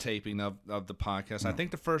second taping of the podcast. I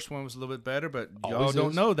think the first one was a little bit better, but y'all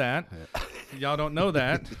don't know that. Y'all don't know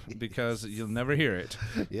that because you'll never hear it.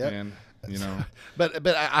 Yeah. And, But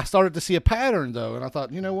I started to see a pattern, though, and I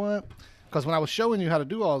thought, you know what? Because when I was showing you how to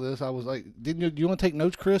do all this, I was like, do you want to take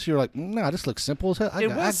notes, Chris? You're like, no, this looks simple as hell. It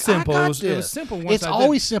was simple. It was simple. It's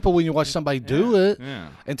always simple when you watch somebody do it. Yeah.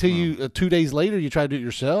 Until you 2 days later, you try to do it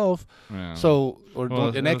yourself. Yeah. So,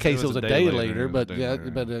 in that case, it was a day later. But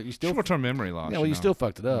you still short-term memory loss. Yeah, well, you still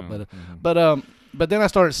fucked it up. But then I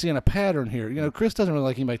started seeing a pattern here. Chris doesn't really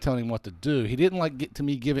like anybody telling him what to do. He didn't like get to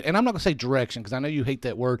me giving, and I'm not going to say direction because I know you hate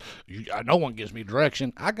that word. No one gives me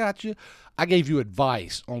direction. I got you. I gave you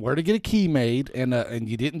advice on where to get a key made, and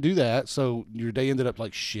you didn't do that, so your day ended up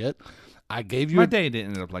like shit. I gave you my day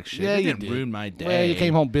didn't end up like shit. Yeah, it didn't ruin my day. Well, you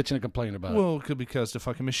came home bitching and complaining about it. Well, because the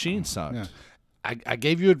fucking machine sucked. Yeah. I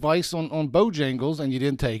gave you advice on Bojangles, and you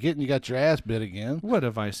didn't take it, and you got your ass bit again. What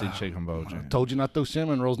advice did you take on Bojangles? I told you not to throw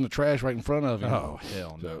cinnamon rolls in the trash right in front of you. Oh,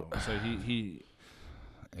 hell no. So he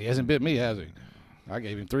hasn't bit me, has he? I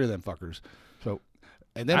gave him 3 of them fuckers. So,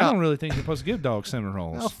 and then I don't really think you're supposed to give dogs cinnamon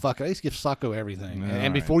rolls. Oh, fuck it. I used to give Sacco everything. And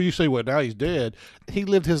right. Before you say, well, now he's dead, he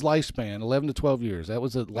lived his lifespan, 11 to 12 years. That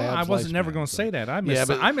was a lab's I wasn't never going to say that. I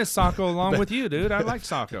miss Sacco along with you, dude. I like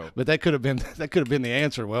Sacco. But that could have been the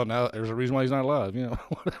answer. Well, now there's a reason why he's not alive,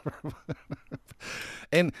 whatever.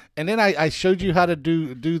 And then I showed you how to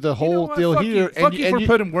do the whole deal here. Fuck you for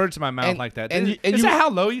putting words in my mouth like that. Is that how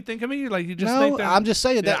low you think of me? Like you just think that? I'm just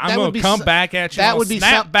saying that I'm going to come back at you. That would be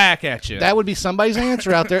snap back at you. That would be somebody's answer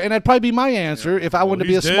out there, and that'd probably be my answer if I wanted to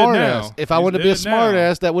be a smart ass. If I wanted to be a smart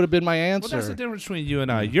ass, that would have been my answer. Well, that's the difference between you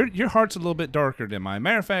and I. Your heart's a little bit darker than mine.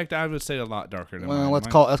 Matter of fact, I would say a lot darker than mine. Well, let's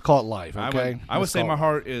call it life. Okay, I would say my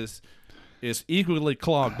heart is equally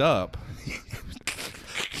clogged up.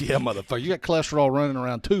 Yeah, motherfucker. You got cholesterol running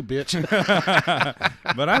around too, bitch.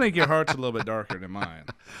 But I think your heart's a little bit darker than mine.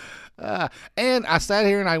 And I sat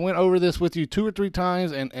here and I went over this with you 2 or 3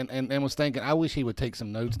 times and was thinking, I wish he would take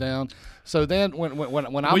some notes down. So then when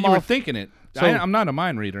I'm you off, were thinking it. So, I'm not a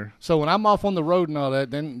mind reader. So when I'm off on the road and all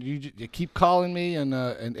that, then you keep calling me and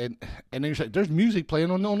then you say there's music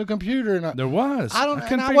playing on the computer and there was.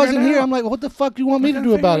 I wasn't here. I'm like, what the fuck do you want me to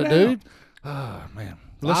do about it, dude? Oh man.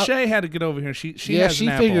 Lachey had to get over here. She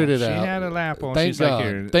figured it out. She had a lap on. Thank She's God. like,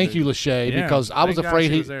 here. Thank you, Lachey, because I was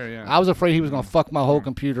afraid I was afraid he was gonna fuck my whole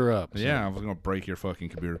computer up. So. Yeah, I was gonna break your fucking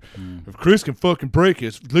computer. If Chris can fucking break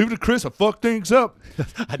it, leave it to Chris. I'll fuck things up.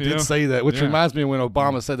 I did say that, which reminds me of when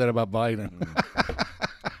Obama said that about Biden.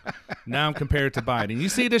 Now I'm compared to Biden. You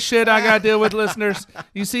see the shit I got to deal with, listeners?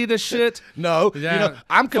 You see the shit? No, yeah,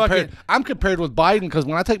 I'm compared. I'm compared with Biden because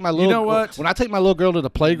when I take my little, when I take my little girl to the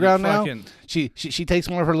playground now, she takes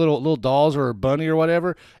one of her little dolls or her bunny or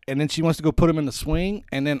whatever, and then she wants to go put them in the swing,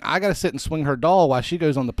 and then I got to sit and swing her doll while she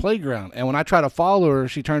goes on the playground. And when I try to follow her,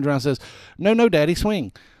 she turns around and says, "No, Daddy,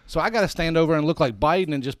 swing." So I got to stand over and look like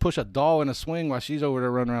Biden and just push a doll in a swing while she's over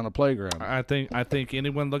there running around the playground. I think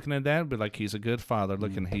anyone looking at that would be like, he's a good father.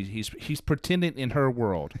 Looking, he's pretending in her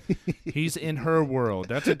world. He's in her world.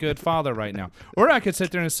 That's a good father right now. Or I could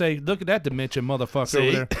sit there and say, look at that dementia motherfucker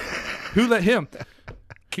over there. Who let him?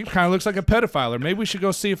 He kind of looks like a pedophile. Or maybe we should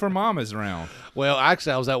go see if her mom is around. Well,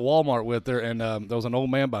 actually, I was at Walmart with her, and there was an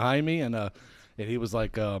old man behind me, and he was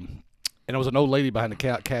like. And there was an old lady behind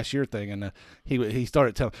the cashier thing, and he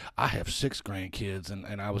started telling, I have 6 grandkids,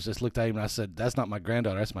 and I was just looked at him and I said, that's not my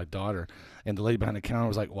granddaughter, that's my daughter. And the lady behind the counter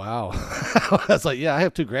was like, wow. I was like, yeah, I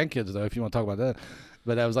have 2 grandkids though, if you want to talk about that.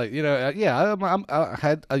 But I was like, I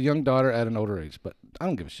had a young daughter at an older age, but I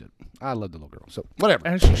don't give a shit. I love the little girl, so whatever.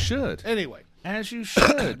 As you should. Anyway. As you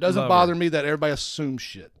should. Doesn't bother me that everybody assumes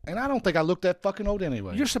shit. And I don't think I look that fucking old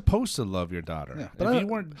anyway. You're supposed to love your daughter. Yeah, but if you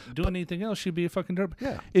weren't doing anything else, you'd be a fucking dirt.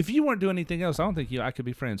 Yeah. If you weren't doing anything else, I don't think I could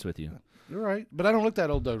be friends with you. You're right. But I don't look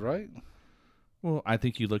that old though, right? Well, I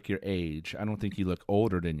think you look your age. I don't think you look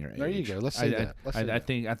older than your age. There you go. Let's say that.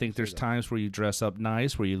 I think there's times where you dress up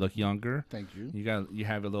nice, where you look younger. Thank you. You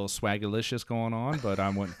have a little swaggalicious going on, but I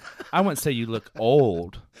wouldn't say you look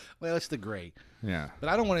old. Well, it's the gray. Yeah. But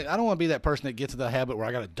I don't want to be that person that gets to the habit where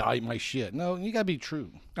I got to dye my shit. No, you got to be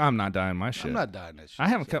true. I'm not dyeing my shit. I'm not dyeing that shit. I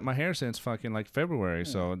haven't cut my hair since fucking like February,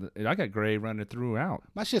 so I got gray running throughout.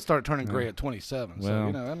 My shit started turning gray at 27. Well,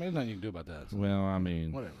 so, there's nothing you can do about that. So. Well, I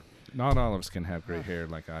mean, whatever. Not all of us can have gray hair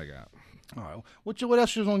like I got. All right. What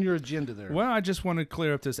else is on your agenda there? Well, I just want to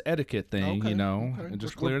clear up this etiquette thing, and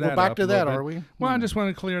just clear that up. We're back to that, are we? Well, I just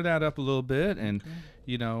want to clear that up a little bit, and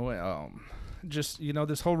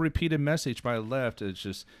this whole repeated message by the left is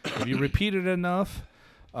just if you repeat it enough,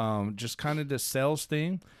 just kind of this sales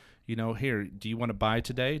thing. Here, do you want to buy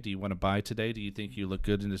today? Do you want to buy today? Do you think you look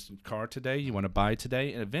good in this car today? You want to buy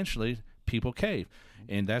today? And eventually, people cave,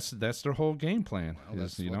 and that's their whole game plan. Well,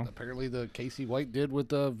 that's what apparently the Casey White did with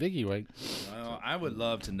Viggy White. Well, I would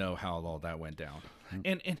love to know how all that went down.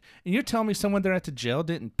 And you're telling me someone there at the jail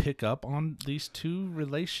didn't pick up on these 2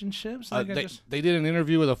 relationships? They did an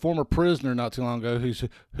interview with a former prisoner not too long ago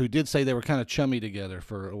who did say they were kind of chummy together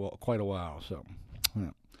for quite a while. So,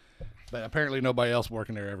 yeah. But apparently nobody else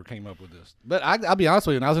working there ever came up with this. But I'll be honest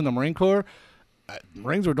with you, when I was in the Marine Corps,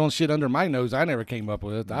 Marines were doing shit under my nose. I never came up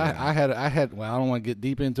with it. Yeah. I had. Well, I don't want to get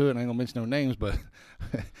deep into it. And I ain't gonna mention no names, but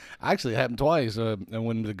actually it happened twice. And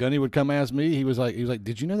when the gunny would come ask me, he was like,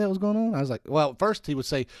 "Did you know that was going on?" I was like, "Well, first he would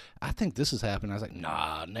say, I think this is happening." I was like,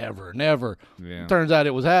 "Nah, never." Yeah. Turns out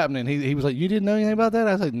it was happening. He was like, "You didn't know anything about that?"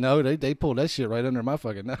 I was like, "No, they pulled that shit right under my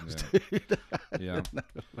fucking nose, dude."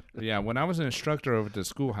 Yeah. When I was an instructor over at the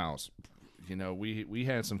schoolhouse, we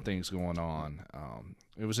had some things going on.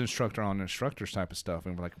 It was instructor on instructors type of stuff,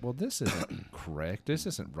 and we're like, well, this isn't correct. This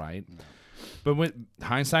isn't right. But with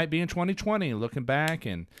hindsight being 2020, looking back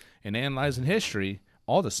and analyzing history,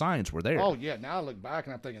 all the signs were there. Oh yeah, now I look back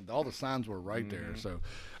and I'm thinking all the signs were right there. So,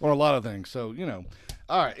 or a lot of things. So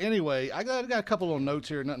all right. Anyway, I got a couple of notes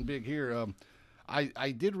here. Nothing big here.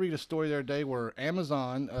 I did read a story the other day where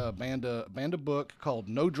Amazon banned a book called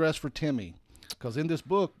No Dress for Timmy, because in this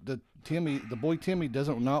book the boy Timmy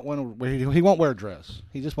doesn't not want to wear, he won't wear a dress.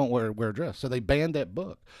 He just won't wear a dress. So they banned that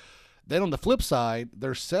book. Then on the flip side,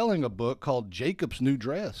 they're selling a book called Jacob's New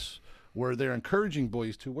Dress, where they're encouraging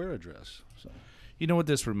boys to wear a dress. So, you know what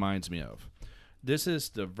this reminds me of? This is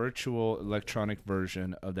the virtual electronic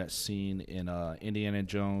version of that scene in Indiana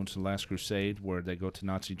Jones: The Last Crusade, where they go to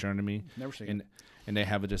Nazi Germany. Never seen it. And they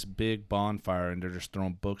have this big bonfire, and they're just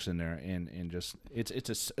throwing books in there, and just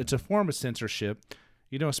it's a form of censorship.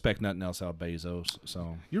 You don't expect nothing else out of Bezos.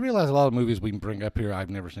 So You realize a lot of movies we can bring up here I've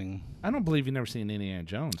never seen. I don't believe you've never seen Indiana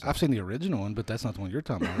Jones. I've seen the original one, but that's not the one you're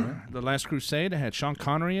talking about, right? The Last Crusade. It had Sean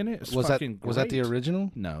Connery in it. It's Was fucking that was that the great.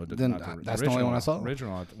 original? No, Then not the that's original. the only one I saw.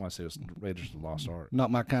 Original, I want to say, was Raiders of the Lost Ark.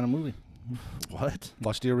 Not my kind of movie. What?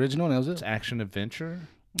 Watch the original, and that was It's it. action adventure.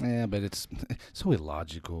 Yeah, but it's so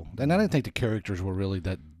illogical. And I didn't think the characters were really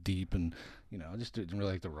that deep, and I just didn't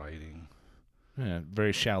really like the writing. Yeah,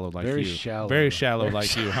 very shallow like Very you. shallow. Very shallow Very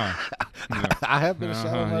like you, huh? Yeah. I have been a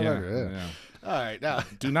shallow motherfucker. Yeah. Yeah. All right, now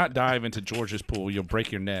Do not dive into George's pool. You'll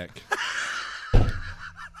break your neck.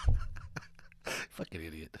 fucking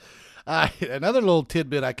idiot. Another little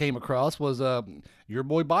tidbit I came across was your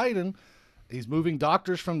boy Biden. He's moving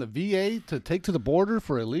doctors from the VA to take to the border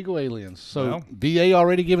for illegal aliens. So Well- VA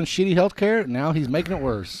already giving shitty health care. Now he's making it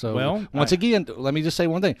worse. So Well, once again, let me just say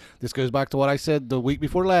one thing. This goes back to what I said the week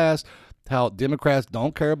before last, how Democrats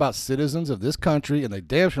don't care about citizens of this country, and they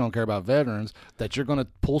damn sure don't care about veterans, that you're going to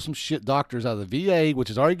pull some shit doctors out of the VA, which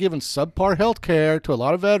is already giving subpar health care to a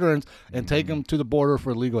lot of veterans, and take them to the border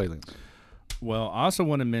for illegal aliens. Well, I also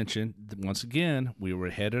want to mention, that once again, we were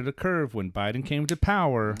ahead of the curve when Biden came to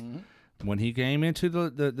power. When he came into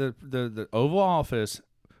the Oval Office,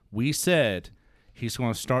 we said he's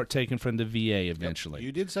going to start taking from the VA eventually.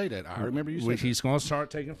 You did say that. I remember you said He's going to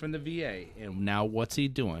start taking from the VA. And now what's he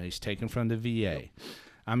doing? He's taking from the VA.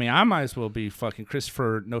 I mean, I might as well be fucking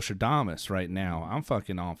Christopher Nostradamus right now. I'm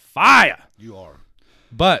fucking on fire. You are.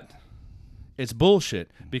 But it's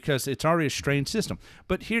bullshit because it's already a strange system.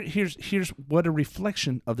 But here's what a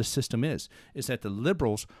reflection of the system is that the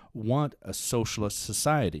liberals want a socialist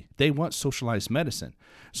society. They want socialized medicine.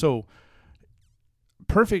 So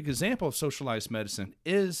perfect example of socialized medicine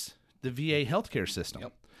is the VA healthcare system.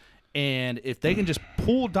 Yep. And if they can just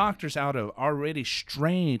pull doctors out of already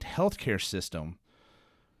strained healthcare system,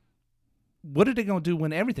 what are they going to do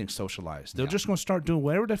when everything's socialized? They're just going to start doing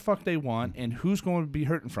whatever the fuck they want, and who's going to be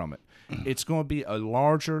hurting from it? It's going to be a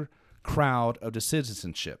larger crowd of the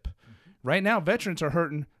citizenship. Right now, veterans are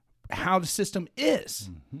hurting how the system is.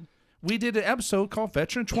 We did an episode called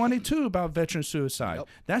Veteran 22 about veteran suicide. Yep.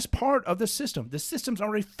 That's part of the system. The system's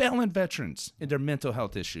already failing veterans in their mental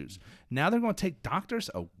health issues. Now they're going to take doctors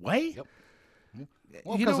away? Yep.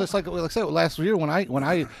 Well, because it's like I said last year when I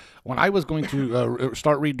was going to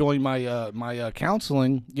start redoing my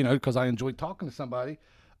counseling, because I enjoyed talking to somebody,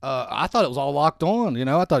 I thought it was all locked on.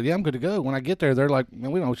 I thought, yeah, I'm good to go. When I get there, they're like,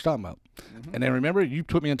 man, we don't know what you're talking about. And then remember, you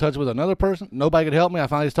put me in touch with another person. Nobody could help me. I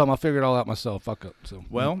finally just told them I figured it all out myself. Fuck up. So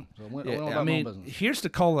well, I mean, here's the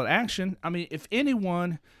call to action. I mean, if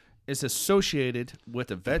anyone is associated with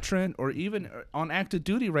a veteran or even on active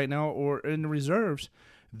duty right now or in the reserves,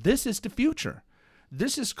 this is the future.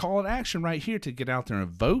 This is call to action right here to get out there and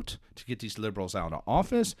vote, to get these liberals out of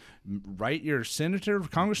office, write your senator,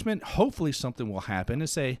 congressman. Hopefully something will happen and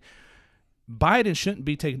say, Biden shouldn't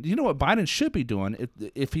be taking. You know what Biden should be doing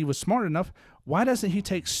if he was smart enough? Why doesn't he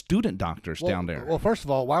take student doctors down there? Well, first of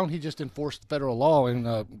all, why don't he just enforce federal law and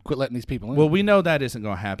quit letting these people in? Well, we know that isn't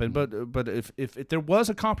going to happen. But if there was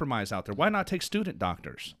a compromise out there, why not take student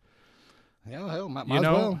doctors? Hell, might as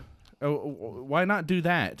well. Why not do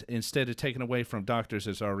that instead of taking away from doctors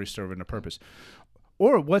that's already serving a purpose?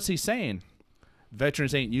 Or what's he saying?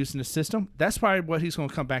 Veterans ain't using the system. That's probably what he's going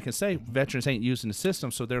to come back and say. Veterans ain't using the system,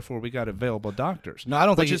 so therefore we got available doctors. No, I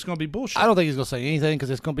don't think it's going to be bullshit. I don't think he's going to say anything because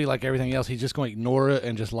it's going to be like everything else. He's just going to ignore it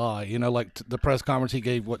and just lie. Like the press conference he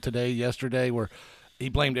gave yesterday, where he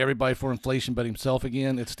blamed everybody for inflation but himself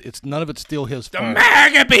again. It's none of it's still his fault. The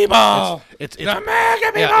MAGA people. It's the MAGA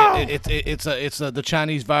people. Yeah, it's the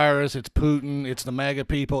Chinese virus. It's Putin. It's the MAGA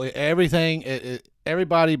people. Everything.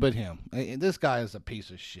 Everybody but him. This guy is a piece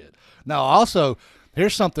of shit. Now, also,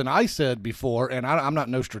 here's something I said before, and I'm not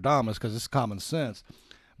Nostradamus because it's common sense,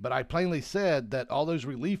 but I plainly said that all those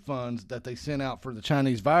relief funds that they sent out for the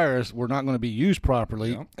Chinese virus were not going to be used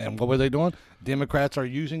properly. Yep. And what were they doing? Democrats are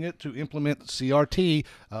using it to implement CRT,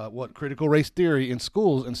 critical race theory in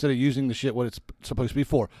schools instead of using the shit what it's supposed to be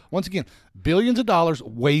for. Once again, billions of dollars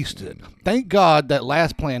wasted. Thank God that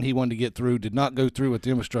last plan he wanted to get through did not go through with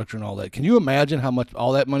the infrastructure and all that. Can you imagine how much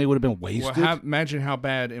all that money would have been wasted? Well, imagine how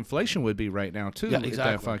bad inflation would be right now, too. Yeah,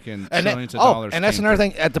 exactly. If that fucking trillions of dollars. And that's another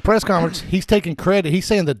thing. At the press conference, he's taking credit. He's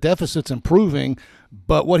saying the deficit's improving,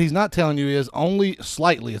 but what he's not telling you is only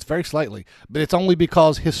slightly. It's very slightly, but it's only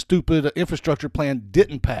because his stupid infrastructure plan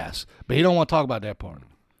didn't pass. But he don't want to talk about that part.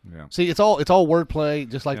 Yeah. See, it's all wordplay,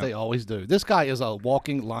 just like they always do. This guy is a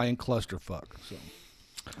walking lying clusterfuck. So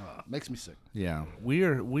makes me sick. Yeah, we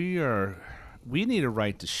need to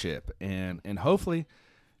right the ship, and hopefully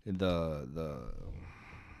the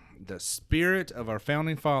the spirit of our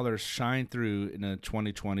founding fathers shine through in the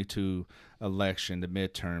 2022 election, the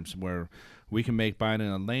midterms, where we can make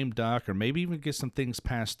Biden a lame duck, or maybe even get some things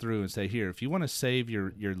passed through and say, here, if you want to save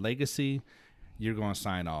your legacy, you're going to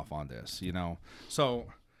sign off on this, you know. So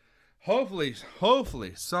hopefully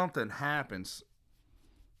something happens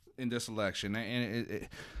in this election, and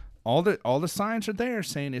all the signs are there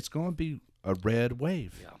saying it's going to be a red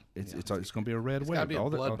wave. Yeah. It's going to be a red wave. It's got to be a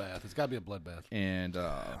bloodbath. It's got to be a bloodbath. And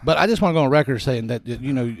but I just want to go on record saying that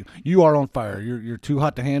you are on fire. You're too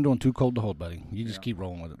hot to handle and too cold to hold, buddy. You just keep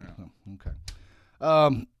rolling with it. Yeah.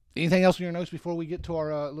 Okay. Anything else in your notes before we get to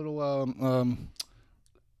our little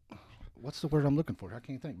what's the word I'm looking for? I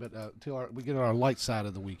can't think. But we get our light side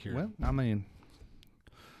of the week here. Well, I mean,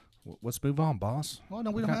 let's move on, boss. Well,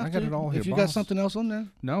 no, we don't have to. I got it all here, If you boss. got something else on there.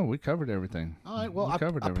 No, we covered everything. All right. Well, I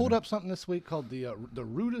pulled up something this week called the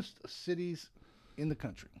rudest cities in the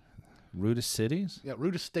country. Rudest cities? Yeah,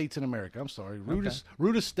 rudest states in America. I'm sorry,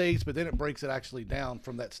 rudest states, but then it breaks it actually down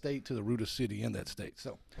from that state to the rudest city in that state.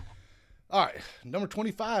 So, all right, number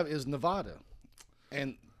 25 is Nevada,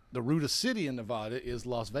 and the rudest city in Nevada is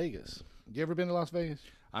Las Vegas. You ever been to Las Vegas?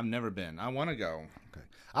 I've never been. I want to go. Okay.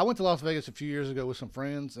 I went to Las Vegas a few years ago with some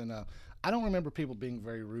friends, and I don't remember people being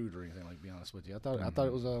very rude or anything. Like, to be honest with you, I thought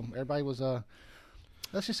it was everybody was.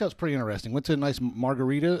 Let's just say it was pretty interesting. Went to a nice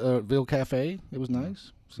Margaritaville cafe. It was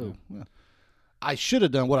nice. So yeah. I should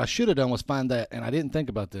have done what I should have done was find that, and I didn't think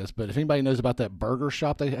about this. But if anybody knows about that burger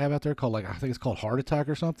shop they have out there called I think it's called Heart Attack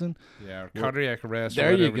or something. Yeah, or cardiac arrest.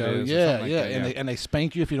 There you go. Yeah. That, And they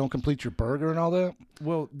spank you if you don't complete your burger and all that.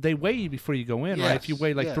 Well, they weigh you before you go in, right? If you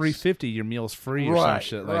weigh like 350, your meal's free or some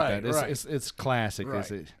shit like that. It's classic.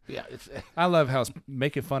 Right. Yeah. I love how it's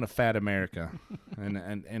making fun of fat America,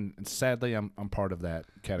 and sadly I'm part of that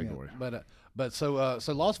category. Yeah, But so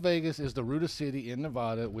Las Vegas is the rudest city in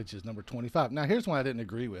Nevada, which is number 25. Now, here's one I didn't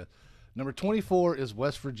agree with. Number 24 is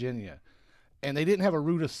West Virginia. And they didn't have a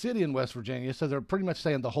rudest city in West Virginia, so they're pretty much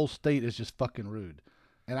saying the whole state is just fucking rude.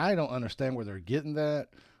 And I don't understand where they're getting that.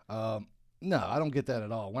 No, I don't get that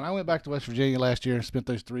at all. When I went back to West Virginia last year and spent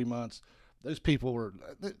those 3 months, those people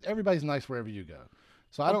everybody's nice wherever you go.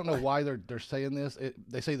 So I don't know why they're saying this.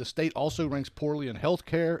 They say the state also ranks poorly in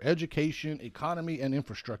healthcare, education, economy, and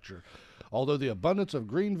infrastructure, although the abundance of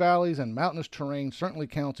green valleys and mountainous terrain certainly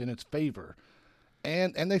counts in its favor.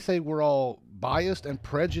 And they say we're all biased and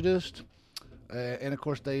prejudiced. And, of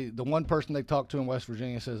course, the one person they talked to in West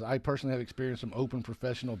Virginia says, I personally have experienced some open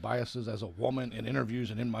professional biases as a woman in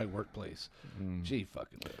interviews and in my workplace. Gee,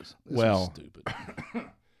 fucking Liz. This is stupid.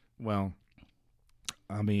 Well,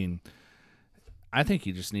 I mean, I think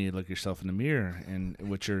you just need to look yourself in the mirror and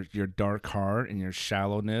with your dark heart and your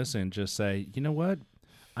shallowness and just say, you know what?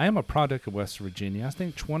 I am a product of West Virginia. I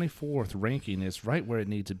think 24th ranking is right where it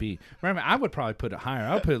needs to be. Remember, I would probably put it higher.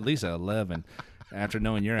 I would put at least at 11 after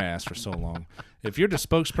knowing your ass for so long. If you're the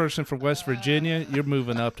spokesperson for West Virginia, you're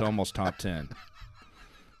moving up to almost top 10.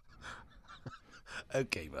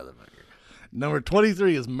 Okay, motherfucker. Number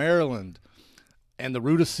 23 is Maryland. And the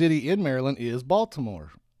rudest city in Maryland is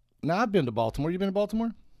Baltimore. Now, I've been to Baltimore. You been to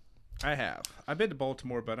Baltimore? I have. I've been to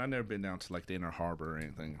Baltimore, but I've never been down to like the Inner Harbor or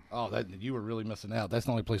anything. Oh, you were really missing out. That's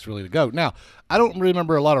the only place really to go. Now, I don't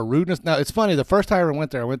remember a lot of rudeness. Now, it's funny. The first time I ever went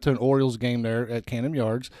there, I went to an Orioles game there at Canham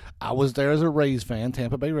Yards. I was there as a Rays fan,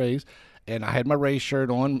 Tampa Bay Rays, and I had my Rays shirt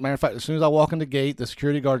on. Matter of fact, as soon as I walk in the gate, the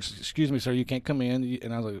security guard, excuse me, sir, you can't come in.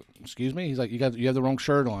 And I was like, excuse me? He's like, you have the wrong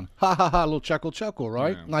shirt on. Ha, ha, ha, a little chuckle,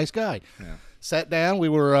 right? Yeah. Nice guy. Yeah. Sat down. We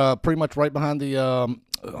were pretty much right behind the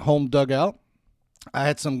home dugout. I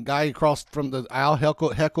had some guy across from the aisle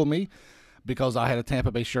heckle me because I had a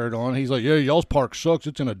Tampa Bay shirt on. He's like, yeah, y'all's park sucks.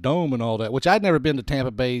 It's in a dome and all that, which I'd never been to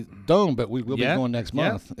Tampa Bay Dome, but we will be going next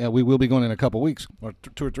month. Yeah, we will be going in a couple weeks or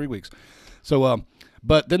 2 or 3 weeks. So,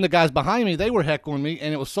 but then the guys behind me, they were heckling me,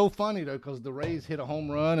 and it was so funny, though, because the Rays hit a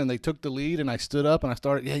home run, and they took the lead, and I stood up, and I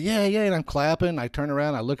started, yeah, and I'm clapping. I turn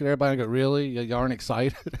around, I look at everybody, and I go, really? You aren't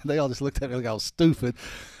excited? They all just looked at me like I was stupid.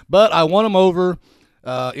 But I won them over.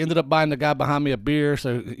 Ended up buying the guy behind me a beer,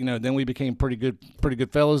 so then we became pretty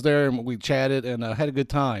good fellas there, and we chatted and had a good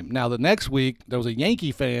time. Now the next week there was a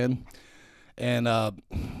Yankee fan, and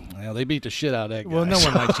they beat the shit out of that guy. Well, no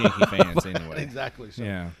one likes Yankee fans anyway. Exactly. So,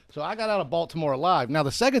 yeah. So I got out of Baltimore alive. Now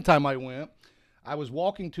the second time I went, I was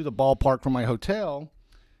walking to the ballpark from my hotel,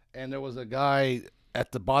 and there was a guy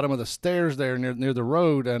at the bottom of the stairs there near the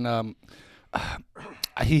road, and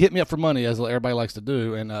he hit me up for money, as everybody likes to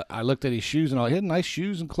do, and I looked at his shoes, and he had nice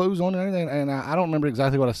shoes and clothes on and everything, and I don't remember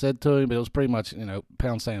exactly what I said to him, but it was pretty much,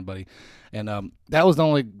 pound sand, buddy. And that was the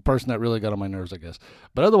only person that really got on my nerves, I guess.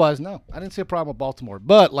 But otherwise, no, I didn't see a problem with Baltimore.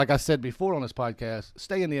 But like I said before on this podcast,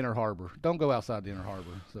 stay in the Inner Harbor. Don't go outside the Inner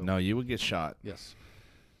Harbor. So. No, you would get shot. Yes.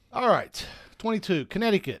 All right, 22,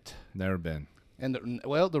 Connecticut. Never been. And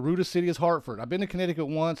the rudest city is Hartford. I've been to Connecticut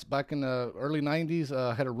once back in the early 90s.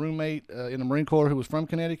 I had a roommate in the Marine Corps who was from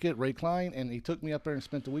Connecticut, Ray Klein, and he took me up there and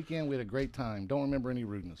spent the weekend. We had a great time. Don't remember any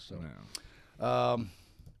rudeness. So,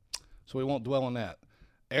 so we won't dwell on that.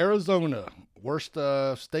 Arizona, worst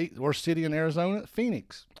city in Arizona,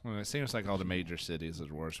 Phoenix. Well, it seems like all the major cities are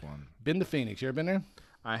the worst one. Been to Phoenix. You ever been there?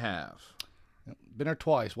 I have. Been there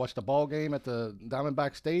twice. Watched a ball game at the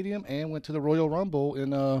Diamondback Stadium and went to the Royal Rumble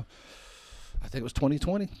in I think it was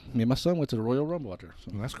 2020. Me and my son went to the Royal Rumble out there.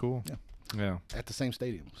 So. That's cool. Yeah. At the same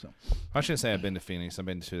stadium. So I shouldn't say I've been to Phoenix. I've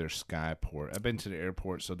been to their Skyport. I've been to the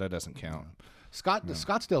airport, so that doesn't count.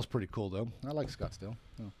 Scottsdale's pretty cool, though. I like Scottsdale.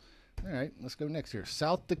 All right, let's go next here.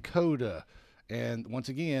 South Dakota. And once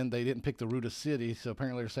again, they didn't pick the rudest city, so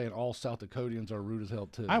apparently they're saying all South Dakotans are rude as hell,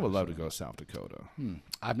 too. I would love to go to South Dakota.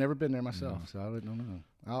 I've never been there myself, so I don't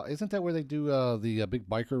know. Isn't that where they do the big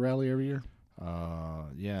biker rally every year?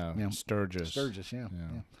 Yeah. Sturgis. Yeah,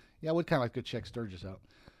 I would kind of like to check Sturgis out.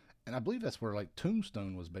 And I believe that's where,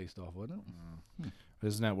 Tombstone was based off, wasn't it?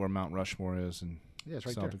 Isn't that where Mount Rushmore is in it's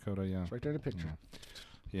right South there. Dakota? Yeah. It's right there in the picture.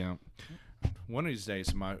 Yeah. One of these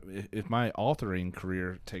days, if my authoring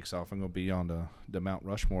career takes off, I'm going to be on the Mount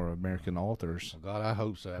Rushmore of American authors. Well, God, I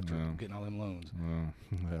hope so after getting all them loans.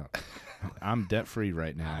 Yeah. I'm debt-free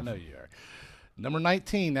right now. I know you are. Number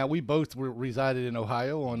 19. Now, we both resided in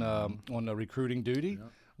Ohio on recruiting duty. Yeah.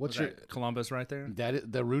 What's your Columbus right there?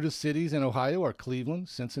 The rudest cities in Ohio are Cleveland,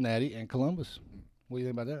 Cincinnati, and Columbus. What do you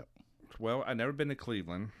think about that? Well, I've never been to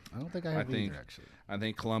Cleveland. I don't think I have either, actually. I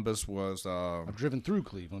think Columbus was... I've driven through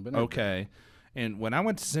Cleveland, but okay. And when I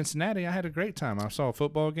went to Cincinnati, I had a great time. I saw a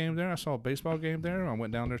football game there. I saw a baseball game there. I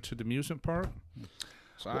went down there to the amusement park.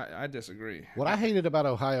 So I disagree. What I hated about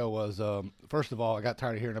Ohio was, first of all, I got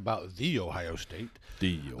tired of hearing about the Ohio State.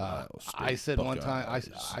 The Ohio State. I said one time,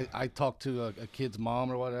 I talked to a kid's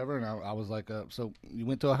mom or whatever, and I was like, so you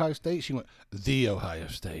went to Ohio State? She went, the Ohio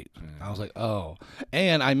State. Yeah. I was like, oh.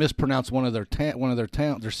 And I mispronounced one of their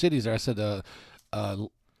cities there. I said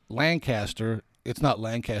Lancaster. It's not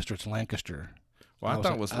Lancaster, it's Lancaster. Well, I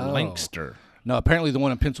thought it was Lancaster. No, apparently the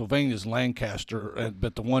one in Pennsylvania is Lancaster,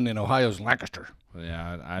 but the one in Ohio is Lancaster.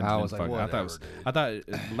 Yeah, I was like, whatever, I thought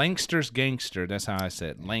Lancaster's gangster. That's how I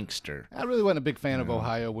said it, Lancaster. I really wasn't a big fan of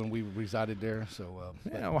Ohio when we resided there. So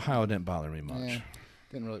Ohio didn't bother me much.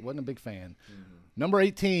 Wasn't a big fan. Number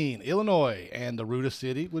 18, Illinois, and the rudest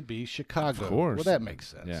city would be Chicago. Of course. Well, that makes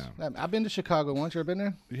sense. Yeah. I've been to Chicago once. You ever been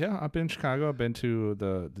there? Yeah, I've been to Chicago. I've been to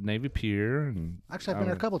the Navy Pier. And actually, I've been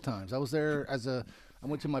there a couple of times. I was there I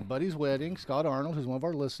went to my buddy's wedding, Scott Arnold, who's one of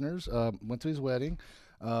our listeners. Went to his wedding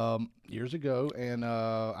years ago, and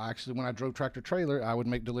actually, when I drove tractor trailer, I would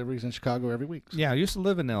make deliveries in Chicago every week. So. Yeah, I used to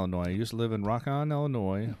live in Illinois. I used to live in Rock Island,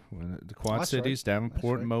 Illinois, the Quad Cities, right.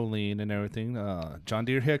 Davenport, and Moline, and everything. John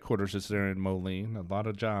Deere headquarters is there in Moline. A lot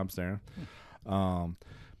of jobs there.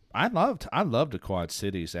 I loved the Quad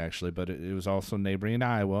Cities actually, but it was also neighboring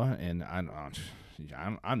Iowa, and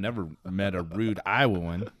I never met a rude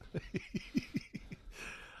Iowan.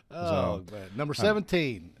 Man. Number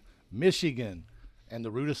 17, Michigan, and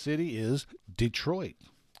the rudest city is Detroit.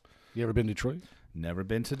 You ever been to Detroit? Never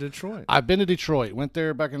been to Detroit. I've been to Detroit. Went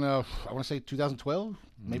there back in I want to say 2012,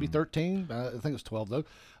 maybe 13. I think it was 12 though.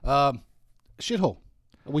 Shithole.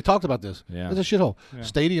 We talked about this. Yeah. It's a shithole. Yeah.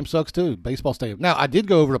 Stadium sucks too. Baseball stadium. Now I did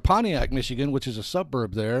go over to Pontiac, Michigan, which is a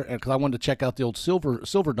suburb there, because I wanted to check out the old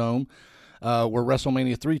Silver Dome. Where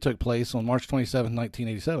WrestleMania 3 took place on March 27,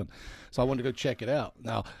 1987. So I wanted to go check it out.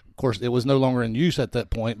 Now, of course, it was no longer in use at that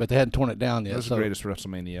point, but they hadn't torn it down yet. That was the greatest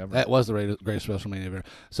WrestleMania ever. That was the greatest WrestleMania ever.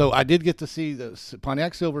 So I did get to see the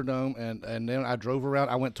Pontiac Silverdome, and then I drove around.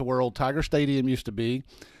 I went to where old Tiger Stadium used to be.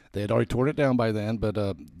 They had already torn it down by then, but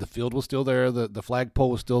the field was still there. The flagpole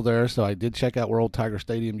was still there. So I did check out where old Tiger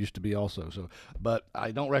Stadium used to be also. So, but I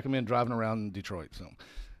don't recommend driving around in Detroit. So,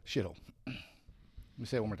 shithole. Let me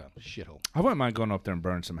say it one more time. Shithole. I wouldn't mind going up there and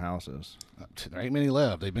burn some houses. There ain't many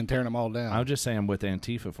left. They've been tearing them all down. I'll just say I'm with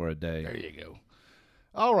Antifa for a day. There you go.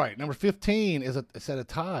 All right, number 15 is at a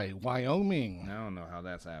tie. Wyoming. I don't know how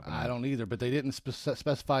that's happening. I don't either, but they didn't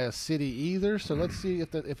specify a city either. So let's see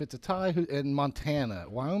if it's a tie in Montana.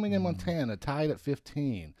 Wyoming and Montana tied at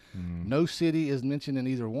 15. No city is mentioned in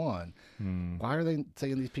either one. Why are they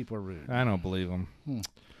saying these people are rude? I don't believe them.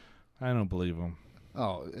 I don't believe them.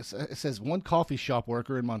 Oh, it says one coffee shop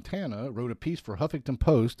worker in Montana wrote a piece for Huffington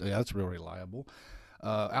Post. Yeah, that's real reliable.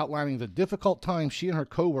 Outlining the difficult time she and her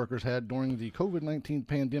coworkers had during the COVID-19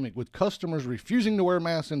 pandemic, with customers refusing to wear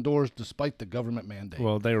masks indoors despite the government mandate.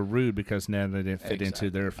 Well, they were rude because now they didn't fit into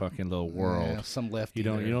their fucking little world. Yeah, some lefty. You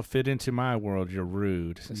there. don't fit into my world. You're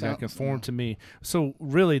rude. You sounds- conform to me. So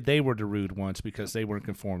really, they were the rude ones because they weren't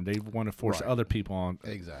conformed. They want to force Right. other people on.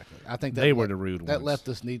 Exactly. I think they were the rude that ones.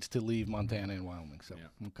 leftist needs to leave Montana and Wyoming. So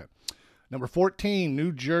okay. Number 14,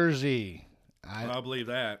 New Jersey. I believe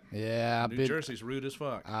that. Yeah, New Jersey's rude as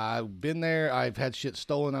fuck. I've been there. I've had shit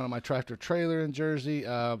stolen out of my tractor trailer in Jersey.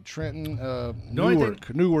 Trenton, only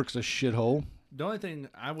Newark's a shithole. The only thing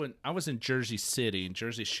I was in Jersey City, and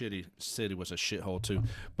Jersey City was a shithole too.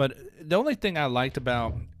 But the only thing I liked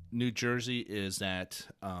about New Jersey is that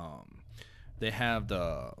they have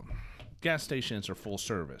the gas stations are full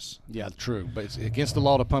service. Yeah, true. But it's against the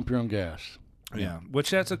law to pump your own gas. Yeah,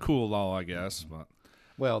 which that's a cool law, I guess. But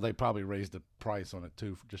well, they probably raised the price on it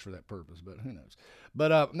too, just for that purpose. But who knows?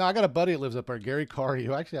 But no, I got a buddy that lives up there, Gary Carty,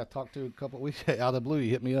 who actually I talked to a couple of weeks out of the blue. He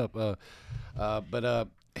hit me up. But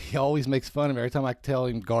he always makes fun of me every time I tell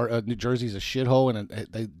him New Jersey's a shithole and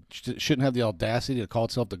they shouldn't have the audacity to call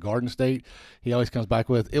itself the Garden State. He always comes back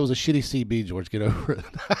with, "It was a shitty CB, George. Get over it."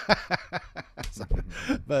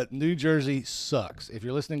 But New Jersey sucks. If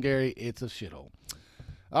you're listening, Gary, it's a shithole.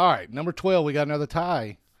 All right, number 12, we got another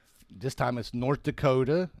tie. This time it's North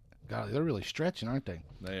Dakota. God, they're really stretching, aren't they?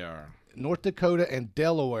 They are. North Dakota and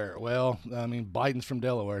Delaware. Well, I mean, Biden's from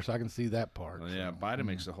Delaware, so I can see that part. Well, yeah, Biden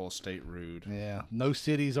makes the whole state rude. Yeah, no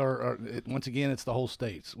cities are once again, it's the whole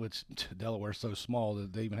states, which Delaware's so small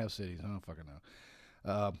that they even have cities. I don't fucking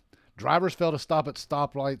know. Drivers fail to stop at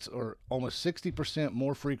stoplights or almost 60%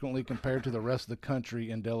 more frequently compared to the rest of the country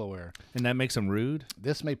in Delaware. And that makes them rude?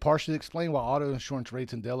 This may partially explain why auto insurance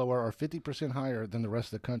rates in Delaware are 50% higher than the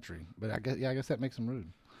rest of the country. But I guess that makes them rude.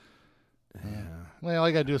 Yeah. Well, all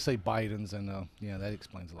you gotta do is say Biden's, and that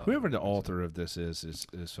explains a lot. Whoever the author of this is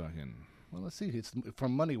fucking. Well, let's see. It's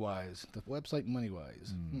from MoneyWise, the website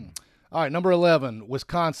MoneyWise. All right, number 11,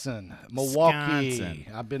 Wisconsin, Milwaukee. Wisconsin.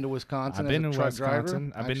 I've been to Wisconsin. I've been as a to truck driver.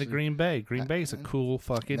 Wisconsin. I've been to Green Bay. Green Bay's a cool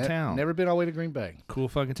fucking town. Never been all the way to Green Bay. Cool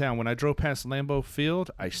fucking town. When I drove past Lambeau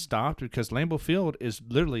Field, I stopped because Lambeau Field is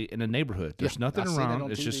literally in a neighborhood. There's nothing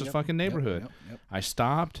around. It's just a fucking neighborhood. Yep. I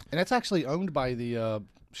stopped. And it's actually owned by the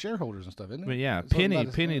shareholders and stuff, isn't it? But yeah, It's owned by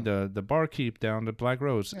Penny, the barkeep down the Black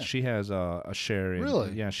Rose, she has a share in.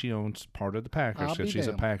 Really? Yeah, she owns part of the Packers I'll because be she's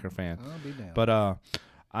a damned. Packer fan. I'll be damned. But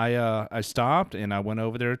I stopped and I went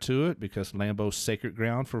over there to it because Lambeau's sacred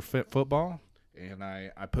ground for football, and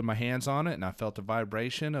I put my hands on it and I felt the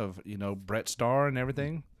vibration of Brett Starr and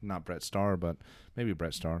everything. Not Brett Starr, but maybe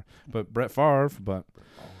Brett Starr, but Brett Favre, but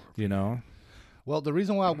Well, the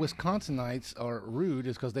reason why Wisconsinites are rude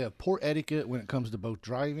is because they have poor etiquette when it comes to both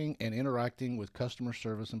driving and interacting with customer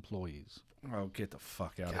service employees. Oh, get the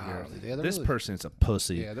fuck out of Golly, here! yeah, they're This really- person's a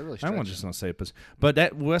pussy. Yeah, they're really I'm stretching. just gonna say pussy. But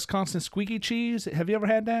that Wisconsin squeaky cheese, have you ever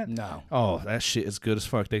had that? No. Oh, that shit is good as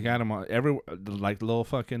fuck. They got them on like little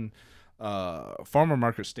fucking farmer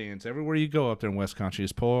market stands everywhere you go up there in Wisconsin. You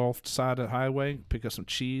just pull off the side of the highway, pick up some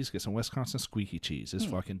cheese, get some Wisconsin squeaky cheese. It's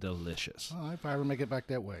fucking delicious. All right, if I ever make it back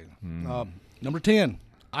that way. Number 10,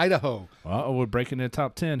 Idaho. Oh, we're breaking the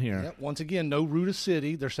top 10 here. Yep, once again, no rudest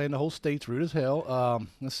city. They're saying the whole state's rude as hell.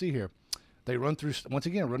 Let's see here. They run through, once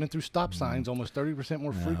again, running through stop signs almost 30%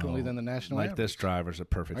 more frequently than the national Like average. this driver's a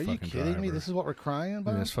perfect Are fucking you kidding driver. me? This is what we're crying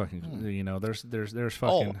about? There's fucking, there's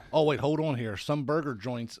fucking. Oh, wait, hold on here. Some burger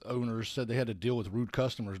joints owners said they had to deal with rude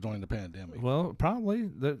customers during the pandemic. Well, probably.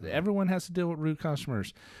 Everyone has to deal with rude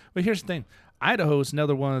customers. But here's the thing. Idaho is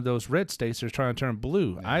another one of those red states that are trying to turn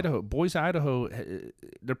blue. Yeah. Boise, Idaho,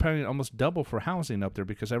 they're paying almost double for housing up there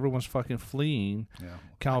because everyone's fucking fleeing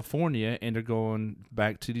California and they're going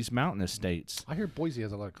back to these mountainous states. I hear Boise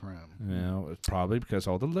has a lot of crime. It's probably because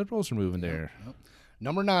all the liberals are moving there. Yep.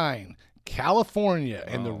 Number 9, California.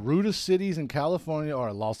 And the rudest cities in California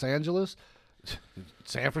are Los Angeles,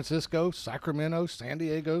 San Francisco, Sacramento, San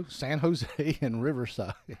Diego, San Jose, and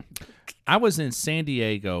Riverside. I was in San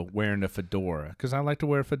Diego wearing a fedora because I like to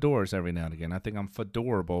wear fedoras every now and again. I think I'm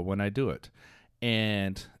fedorable when I do it.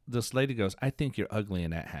 And this lady goes, "I think you're ugly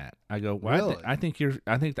in that hat." I go, "Well, Really? I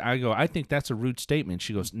think that's a rude statement."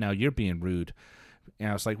 She goes, "Now you're being rude." And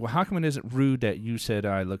I was like, "Well, how come it isn't rude that you said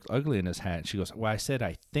I look ugly in this hat?" And she goes, "Well, I said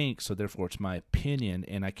I think, so therefore it's my opinion,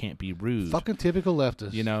 and I can't be rude." Fucking typical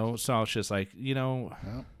leftist. So I was just like,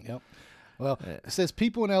 Yep. Well, it says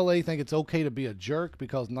people in LA think it's okay to be a jerk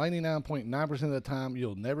because 99.9% of the time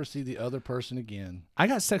you'll never see the other person again. I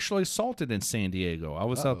got sexually assaulted in San Diego. I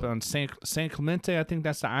was up on San Clemente. I think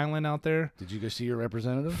that's the island out there. Did you go see your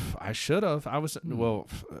representative? I should have. I was well.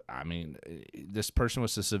 I mean, this person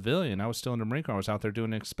was a civilian. I was still in the Marine Corps. I was out there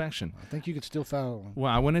doing an inspection. I think you could still file.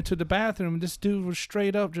 Well, I went into the bathroom. This dude was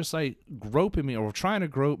straight up just like groping me or trying to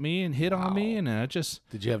grope me and hit on me, and I just.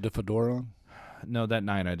 Did you have the fedora on? No, that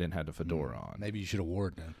night I didn't have the fedora on. Maybe you should have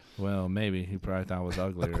worn it then. Well, maybe he probably thought I was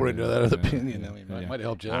ugly. According to that opinion, I mean, it might have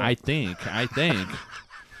helped you out. I think.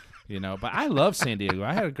 You know, but I love San Diego.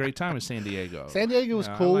 I had a great time in San Diego. San Diego was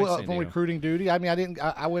cool from recruiting duty. I mean,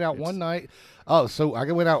 I went out one night. Oh, so I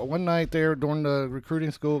went out one night there during the recruiting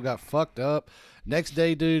school. Got fucked up. Next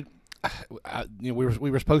day, dude, we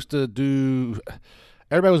were supposed to do.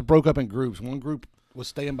 Everybody was broke up in groups. One group was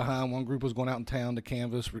staying behind. One group was going out in town to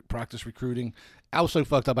canvas, practice recruiting. I was so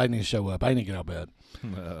fucked up, I didn't even show up. I didn't get out of bed.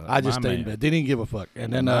 I just stayed in bed. Didn't even give a fuck.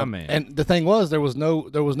 And then, and the thing was, there was no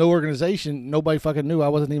organization. Nobody fucking knew I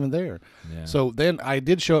wasn't even there. Yeah. So then I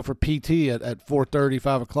did show up for PT at 4:30,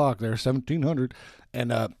 5 o'clock there, 1700,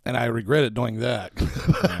 and I regretted doing that.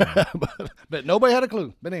 but nobody had a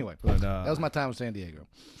clue. But anyway, that was my time in San Diego.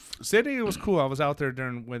 San Diego was cool. I was out there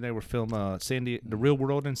during when they were filming The Real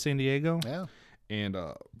World in San Diego. Yeah. And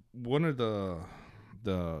one of the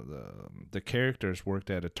characters worked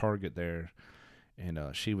at a Target there, and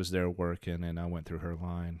she was there working, and I went through her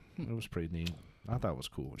line. It was pretty neat. I thought it was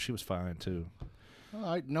cool. She was fine too. All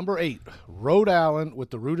right, number 8, Rhode Island, with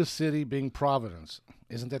the rudest city being Providence.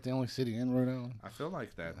 Isn't that the only city in Rhode Island? I feel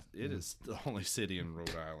like that it is the only city in Rhode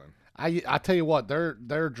Island. I tell you what,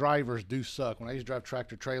 their drivers do suck. When I used to drive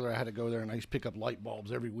tractor trailer, I had to go there, and I used to pick up light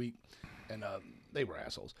bulbs every week, and they were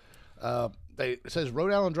assholes. It says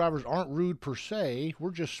Rhode Island drivers aren't rude per se.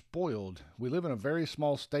 We're just spoiled. We live in a very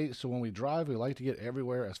small state, so when we drive, we like to get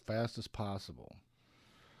everywhere as fast as possible.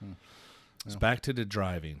 It's back to the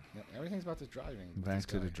driving. Yep, everything's about this driving. Back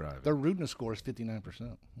to the driving. Their rudeness score is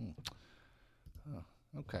 59%.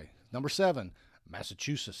 Okay. Number 7,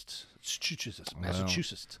 Massachusetts.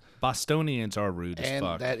 Massachusetts. Bostonians are rude as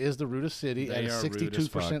fuck. And that is the rudest city at a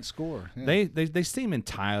 62% score. Yeah. They seem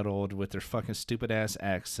entitled with their fucking stupid ass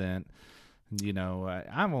accent. You know,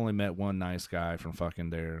 I've only met one nice guy from fucking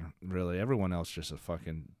there. Really, everyone else just a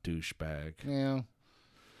fucking douchebag. Yeah.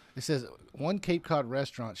 It says one Cape Cod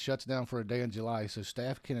restaurant shuts down for a day in July so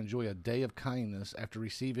staff can enjoy a day of kindness after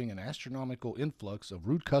receiving an astronomical influx of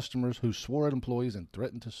rude customers who swore at employees and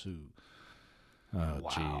threatened to sue. Oh,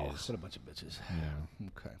 jeez. Wow. What a bunch of bitches. Yeah.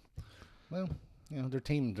 Okay. Well, you know, their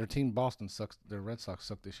team Boston sucks. Their Red Sox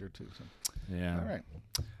suck this year too. So. Yeah. All right.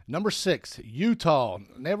 Number 6, Utah.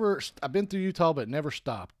 I've been through Utah, but never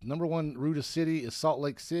stopped. Number 1 rudest city is Salt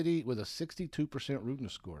Lake City with a 62%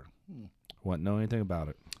 rudeness score. Wouldn't know anything about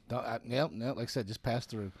it. Like I said, just pass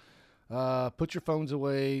through. Put your phones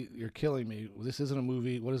away. You're killing me. This isn't a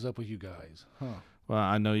movie. What is up with you guys? Huh. Well,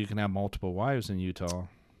 I know you can have multiple wives in Utah.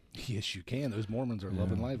 Yes, you can. Those Mormons are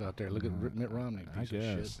loving life out there. Look at Mitt Romney. I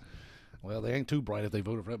guess. Shit. Well, they ain't too bright if they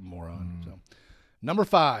voted for that moron. So. Number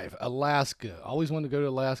 5, Alaska. Always wanted to go to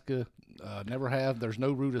Alaska. Never have. There's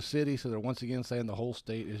no rudest city, so they're once again saying the whole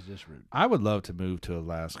state is just rude. I would love to move to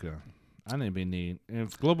Alaska. I think it'd be neat.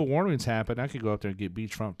 If global warming's happened, I could go up there and get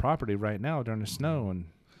beachfront property right now during the snow, and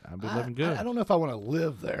I'd be living good. I don't know if I want to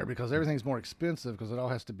live there because everything's more expensive because it all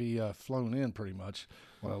has to be flown in pretty much.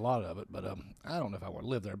 Well, a lot of it, but I don't know if I want to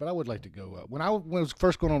live there. But I would like to go. When I was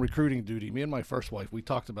first going on recruiting duty, me and my first wife, we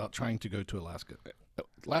talked about trying to go to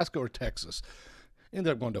Alaska or Texas.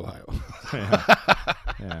 Ended up going to Ohio.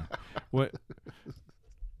 Yeah. What?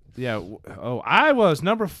 Yeah. Oh, I was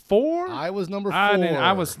number 4. I was number 4.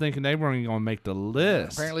 I was thinking they weren't going to make the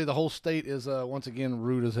list. Apparently, the whole state is once again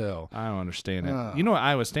rude as hell. I don't understand it. You know what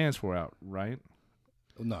Iowa stands for, right?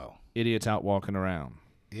 No. Idiots out walking around.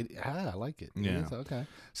 I like it. Yeah. Okay. It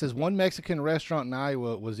says one Mexican restaurant in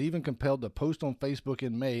Iowa was even compelled to post on Facebook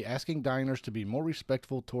in May asking diners to be more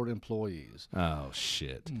respectful toward employees. Oh,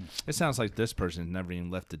 shit. It sounds like this person's never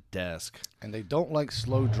even left a desk. And they don't like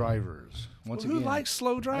slow drivers. Who likes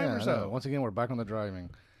slow drivers, though? Once again, we're back on the driving.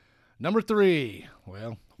 Number 3,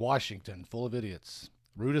 Washington, full of idiots.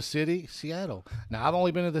 Rudest city, Seattle. Now, I've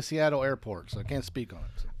only been to the Seattle airport, so I can't speak on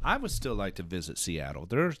it. I would still like to visit Seattle.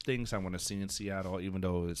 There are things I want to see in Seattle, even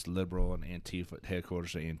though it's liberal and Antifa,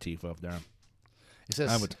 headquarters of Antifa up there. It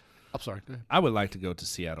says, I'm sorry. Go ahead. I would like to go to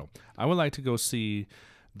Seattle. I would like to go see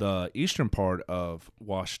the eastern part of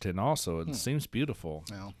Washington also. It seems beautiful.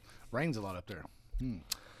 Well, rains a lot up there.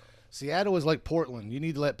 Seattle is like Portland. You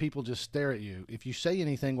need to let people just stare at you. If you say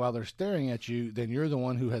anything while they're staring at you, then you're the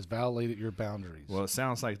one who has violated your boundaries. Well, it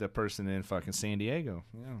sounds like the person in fucking San Diego.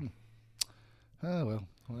 Yeah. Oh,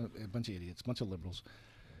 well, a bunch of idiots, a bunch of liberals.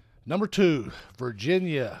 Number 2,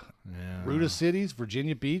 Virginia. Yeah. Rudest cities,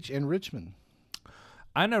 Virginia Beach and Richmond.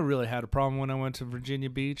 I never really had a problem when I went to Virginia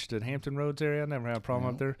Beach, the Hampton Roads area. I never had a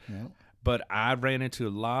problem up there. Yeah. But I ran into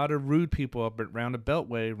a lot of rude people up around the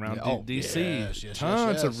Beltway, around D.C. Yes,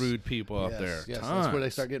 Tons of rude people up there. Yes, Tons. that's where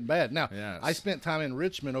they start getting bad. Now, Yes. I spent time in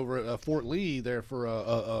Richmond over at Fort Lee there for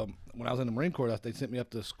when I was in the Marine Corps. They sent me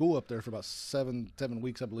up to school up there for about seven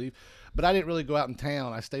weeks, I believe. But I didn't really go out in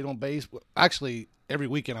town. I stayed on base. Actually, every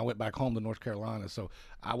weekend I went back home to North Carolina, so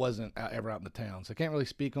I wasn't ever out in the town. So I can't really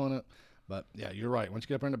speak on it. But, yeah, you're right. Once you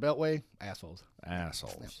get up there in the Beltway, assholes.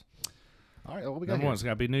 Assholes. All right, what we got Number here? one's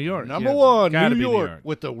got to be New York. Number one, New York,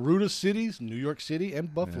 with the rudest cities, New York City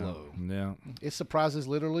and Buffalo. Yeah. It surprises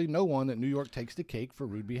literally no one that New York takes the cake for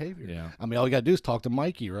rude behavior. Yeah. I mean, all you got to do is talk to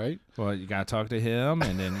Mikey, right? Well, you got to talk to him,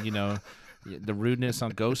 and then, the rudeness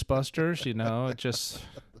on Ghostbusters, it just...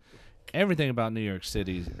 Everything about New York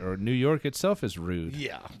City or New York itself is rude.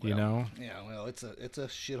 Yeah. Well, Yeah, well, it's a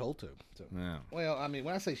shithole too. So. Yeah. Well, I mean,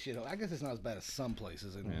 when I say shithole, I guess it's not as bad as some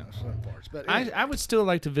places in certain parts. But anyway. I would still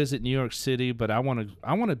like to visit New York City, but I want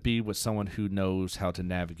to be with someone who knows how to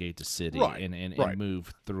navigate the city and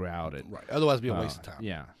move throughout it. Right. Otherwise, it'd be a waste of time.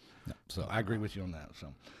 Yeah. So I agree with you on that.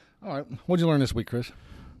 So, all right, what'd you learn this week, Chris?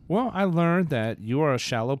 Well, I learned that you are a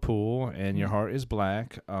shallow pool and your heart is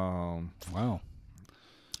black. Wow.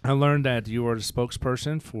 I learned that you are the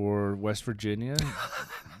spokesperson for West Virginia.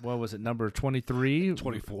 What was it, number 23?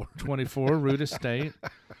 24, rudest state.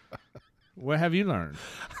 What have you learned?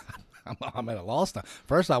 I'm at a loss now.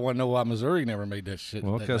 First, I want to know why Missouri never made that shit.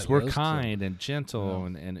 Well, because we're kind and gentle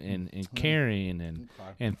and caring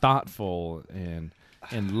and thoughtful and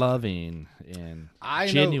loving and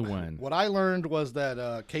genuine. What I learned was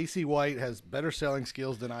that Casey White has better selling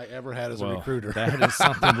skills than I ever had as a recruiter. That is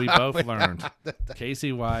something we both learned.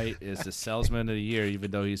 Casey White is the salesman of the year, even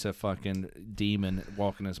though he's a fucking demon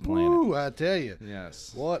walking this planet. Ooh, I tell you.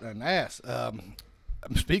 Yes. What an ass.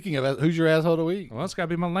 Speaking of, who's your asshole of the week? Well, it's got to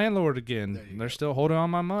be my landlord again. They're still holding on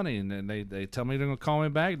my money, and then they tell me they're going to call me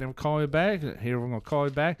back. They never call me back. Here, we're going to call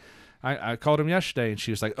you back. I called him yesterday, and she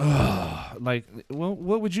was like, "Ugh, like, well,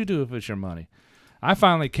 what would you do if it's your money?" I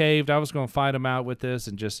finally caved. I was going to fight him out with this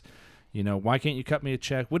and just, why can't you cut me a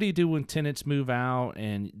check? What do you do when tenants move out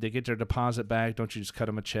and they get their deposit back? Don't you just cut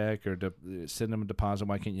them a check or send them a deposit?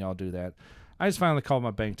 Why can't y'all do that? I just finally called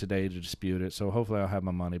my bank today to dispute it, so hopefully I'll have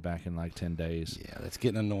my money back in like 10 days. Yeah, that's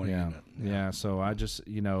getting annoying. Yeah. So I just,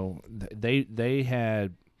 they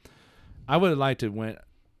had, I would have liked to went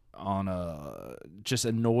on just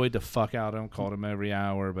annoyed the fuck out of them, called them every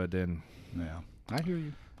hour, but then I hear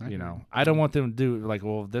you. I don't want them to do like,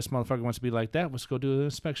 well, if this motherfucker wants to be like that, let's go do an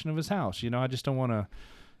inspection of his house. I just don't want to,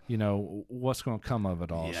 what's going to come of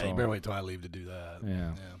it all. Yeah, so, you better wait till I leave to do that.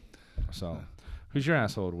 Yeah. So, who's your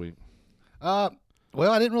asshole of the week? Well,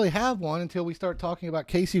 I didn't really have one until we start talking about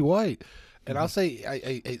Casey White. And I'll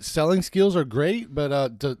say selling skills are great,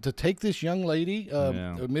 but to take this young lady,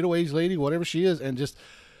 a middle-aged lady, whatever she is, and just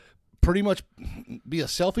pretty much be a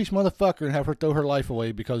selfish motherfucker and have her throw her life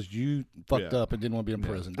away because you fucked up and didn't want to be in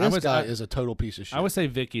prison. This guy is a total piece of shit. I would say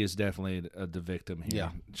Vicky is definitely the victim here.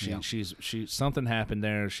 Yeah. She's something happened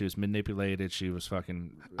there. She was manipulated. She was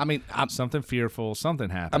fucking. Something fearful. Something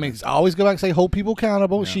happened. I mean, I always go back and say hold people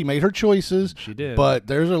accountable. Yeah. She made her choices. She did. But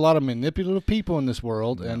there's a lot of manipulative people in this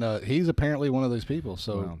world, and he's apparently one of those people.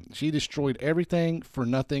 So she destroyed everything for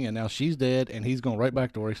nothing, and now she's dead, and he's going right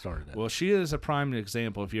back to where he started at. Well, she is a prime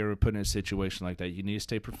example. If you ever put in a situation like that, you need to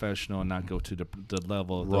stay professional and not go to the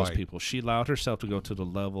level of those people. She allowed herself to go to the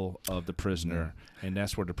level of the prisoner, and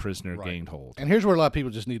that's where the prisoner gained hold. And here's where a lot of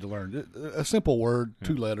people just need to learn. A simple word,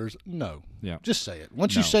 2 letters, no. Yeah. Just say it.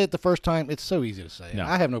 Once you say it the first time, it's so easy to say it.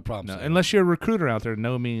 I have no problem saying it. Unless you're a recruiter out there,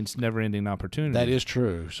 no means never-ending opportunity. That is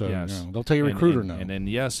true. So don't tell your recruiter no. And then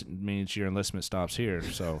yes means your enlistment stops here.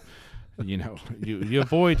 So, you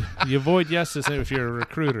avoid yeses if you're a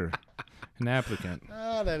recruiter. An applicant.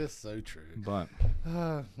 That is so true. But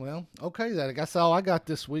well, okay, I guess all I got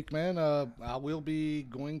this week, man. I will be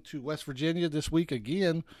going to West Virginia this week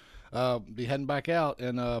again. Be heading back out,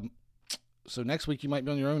 and so next week you might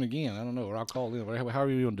be on your own again. I don't know, or I'll call in. However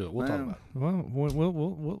you want to do it, we'll talk about it.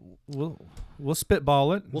 Well, we'll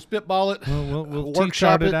spitball it. We'll spitball it. We'll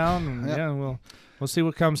workshop it out, and we'll see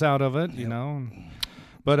what comes out of it.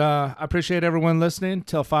 But I appreciate everyone listening.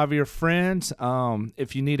 Tell 5 of your friends.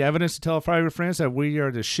 If you need evidence to tell 5 of your friends that we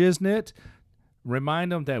are the shiznit,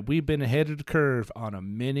 Remind them that we've been ahead of the curve on a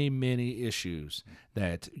many issues,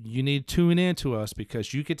 that you need to tune in to us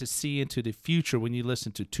because you get to see into the future when you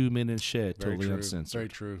listen to 2 Men in the Shed, totally uncensored. Very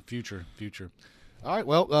true. Future. All right,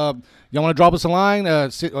 well, y'all want to drop us a line?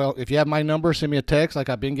 If you have my number, send me a text like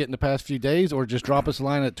I've been getting the past few days, or just drop us a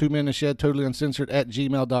line at 2 Men in the Shed, totally uncensored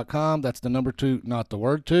 @gmail.com. That's the number 2, not the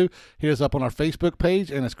word 2. Hit us up on our Facebook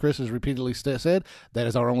page, and as Chris has repeatedly said, that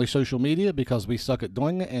is our only social media because we suck at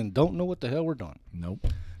doing it and don't know what the hell we're doing. Nope.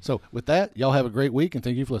 So with that, y'all have a great week, and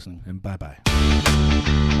thank you for listening. And bye-bye.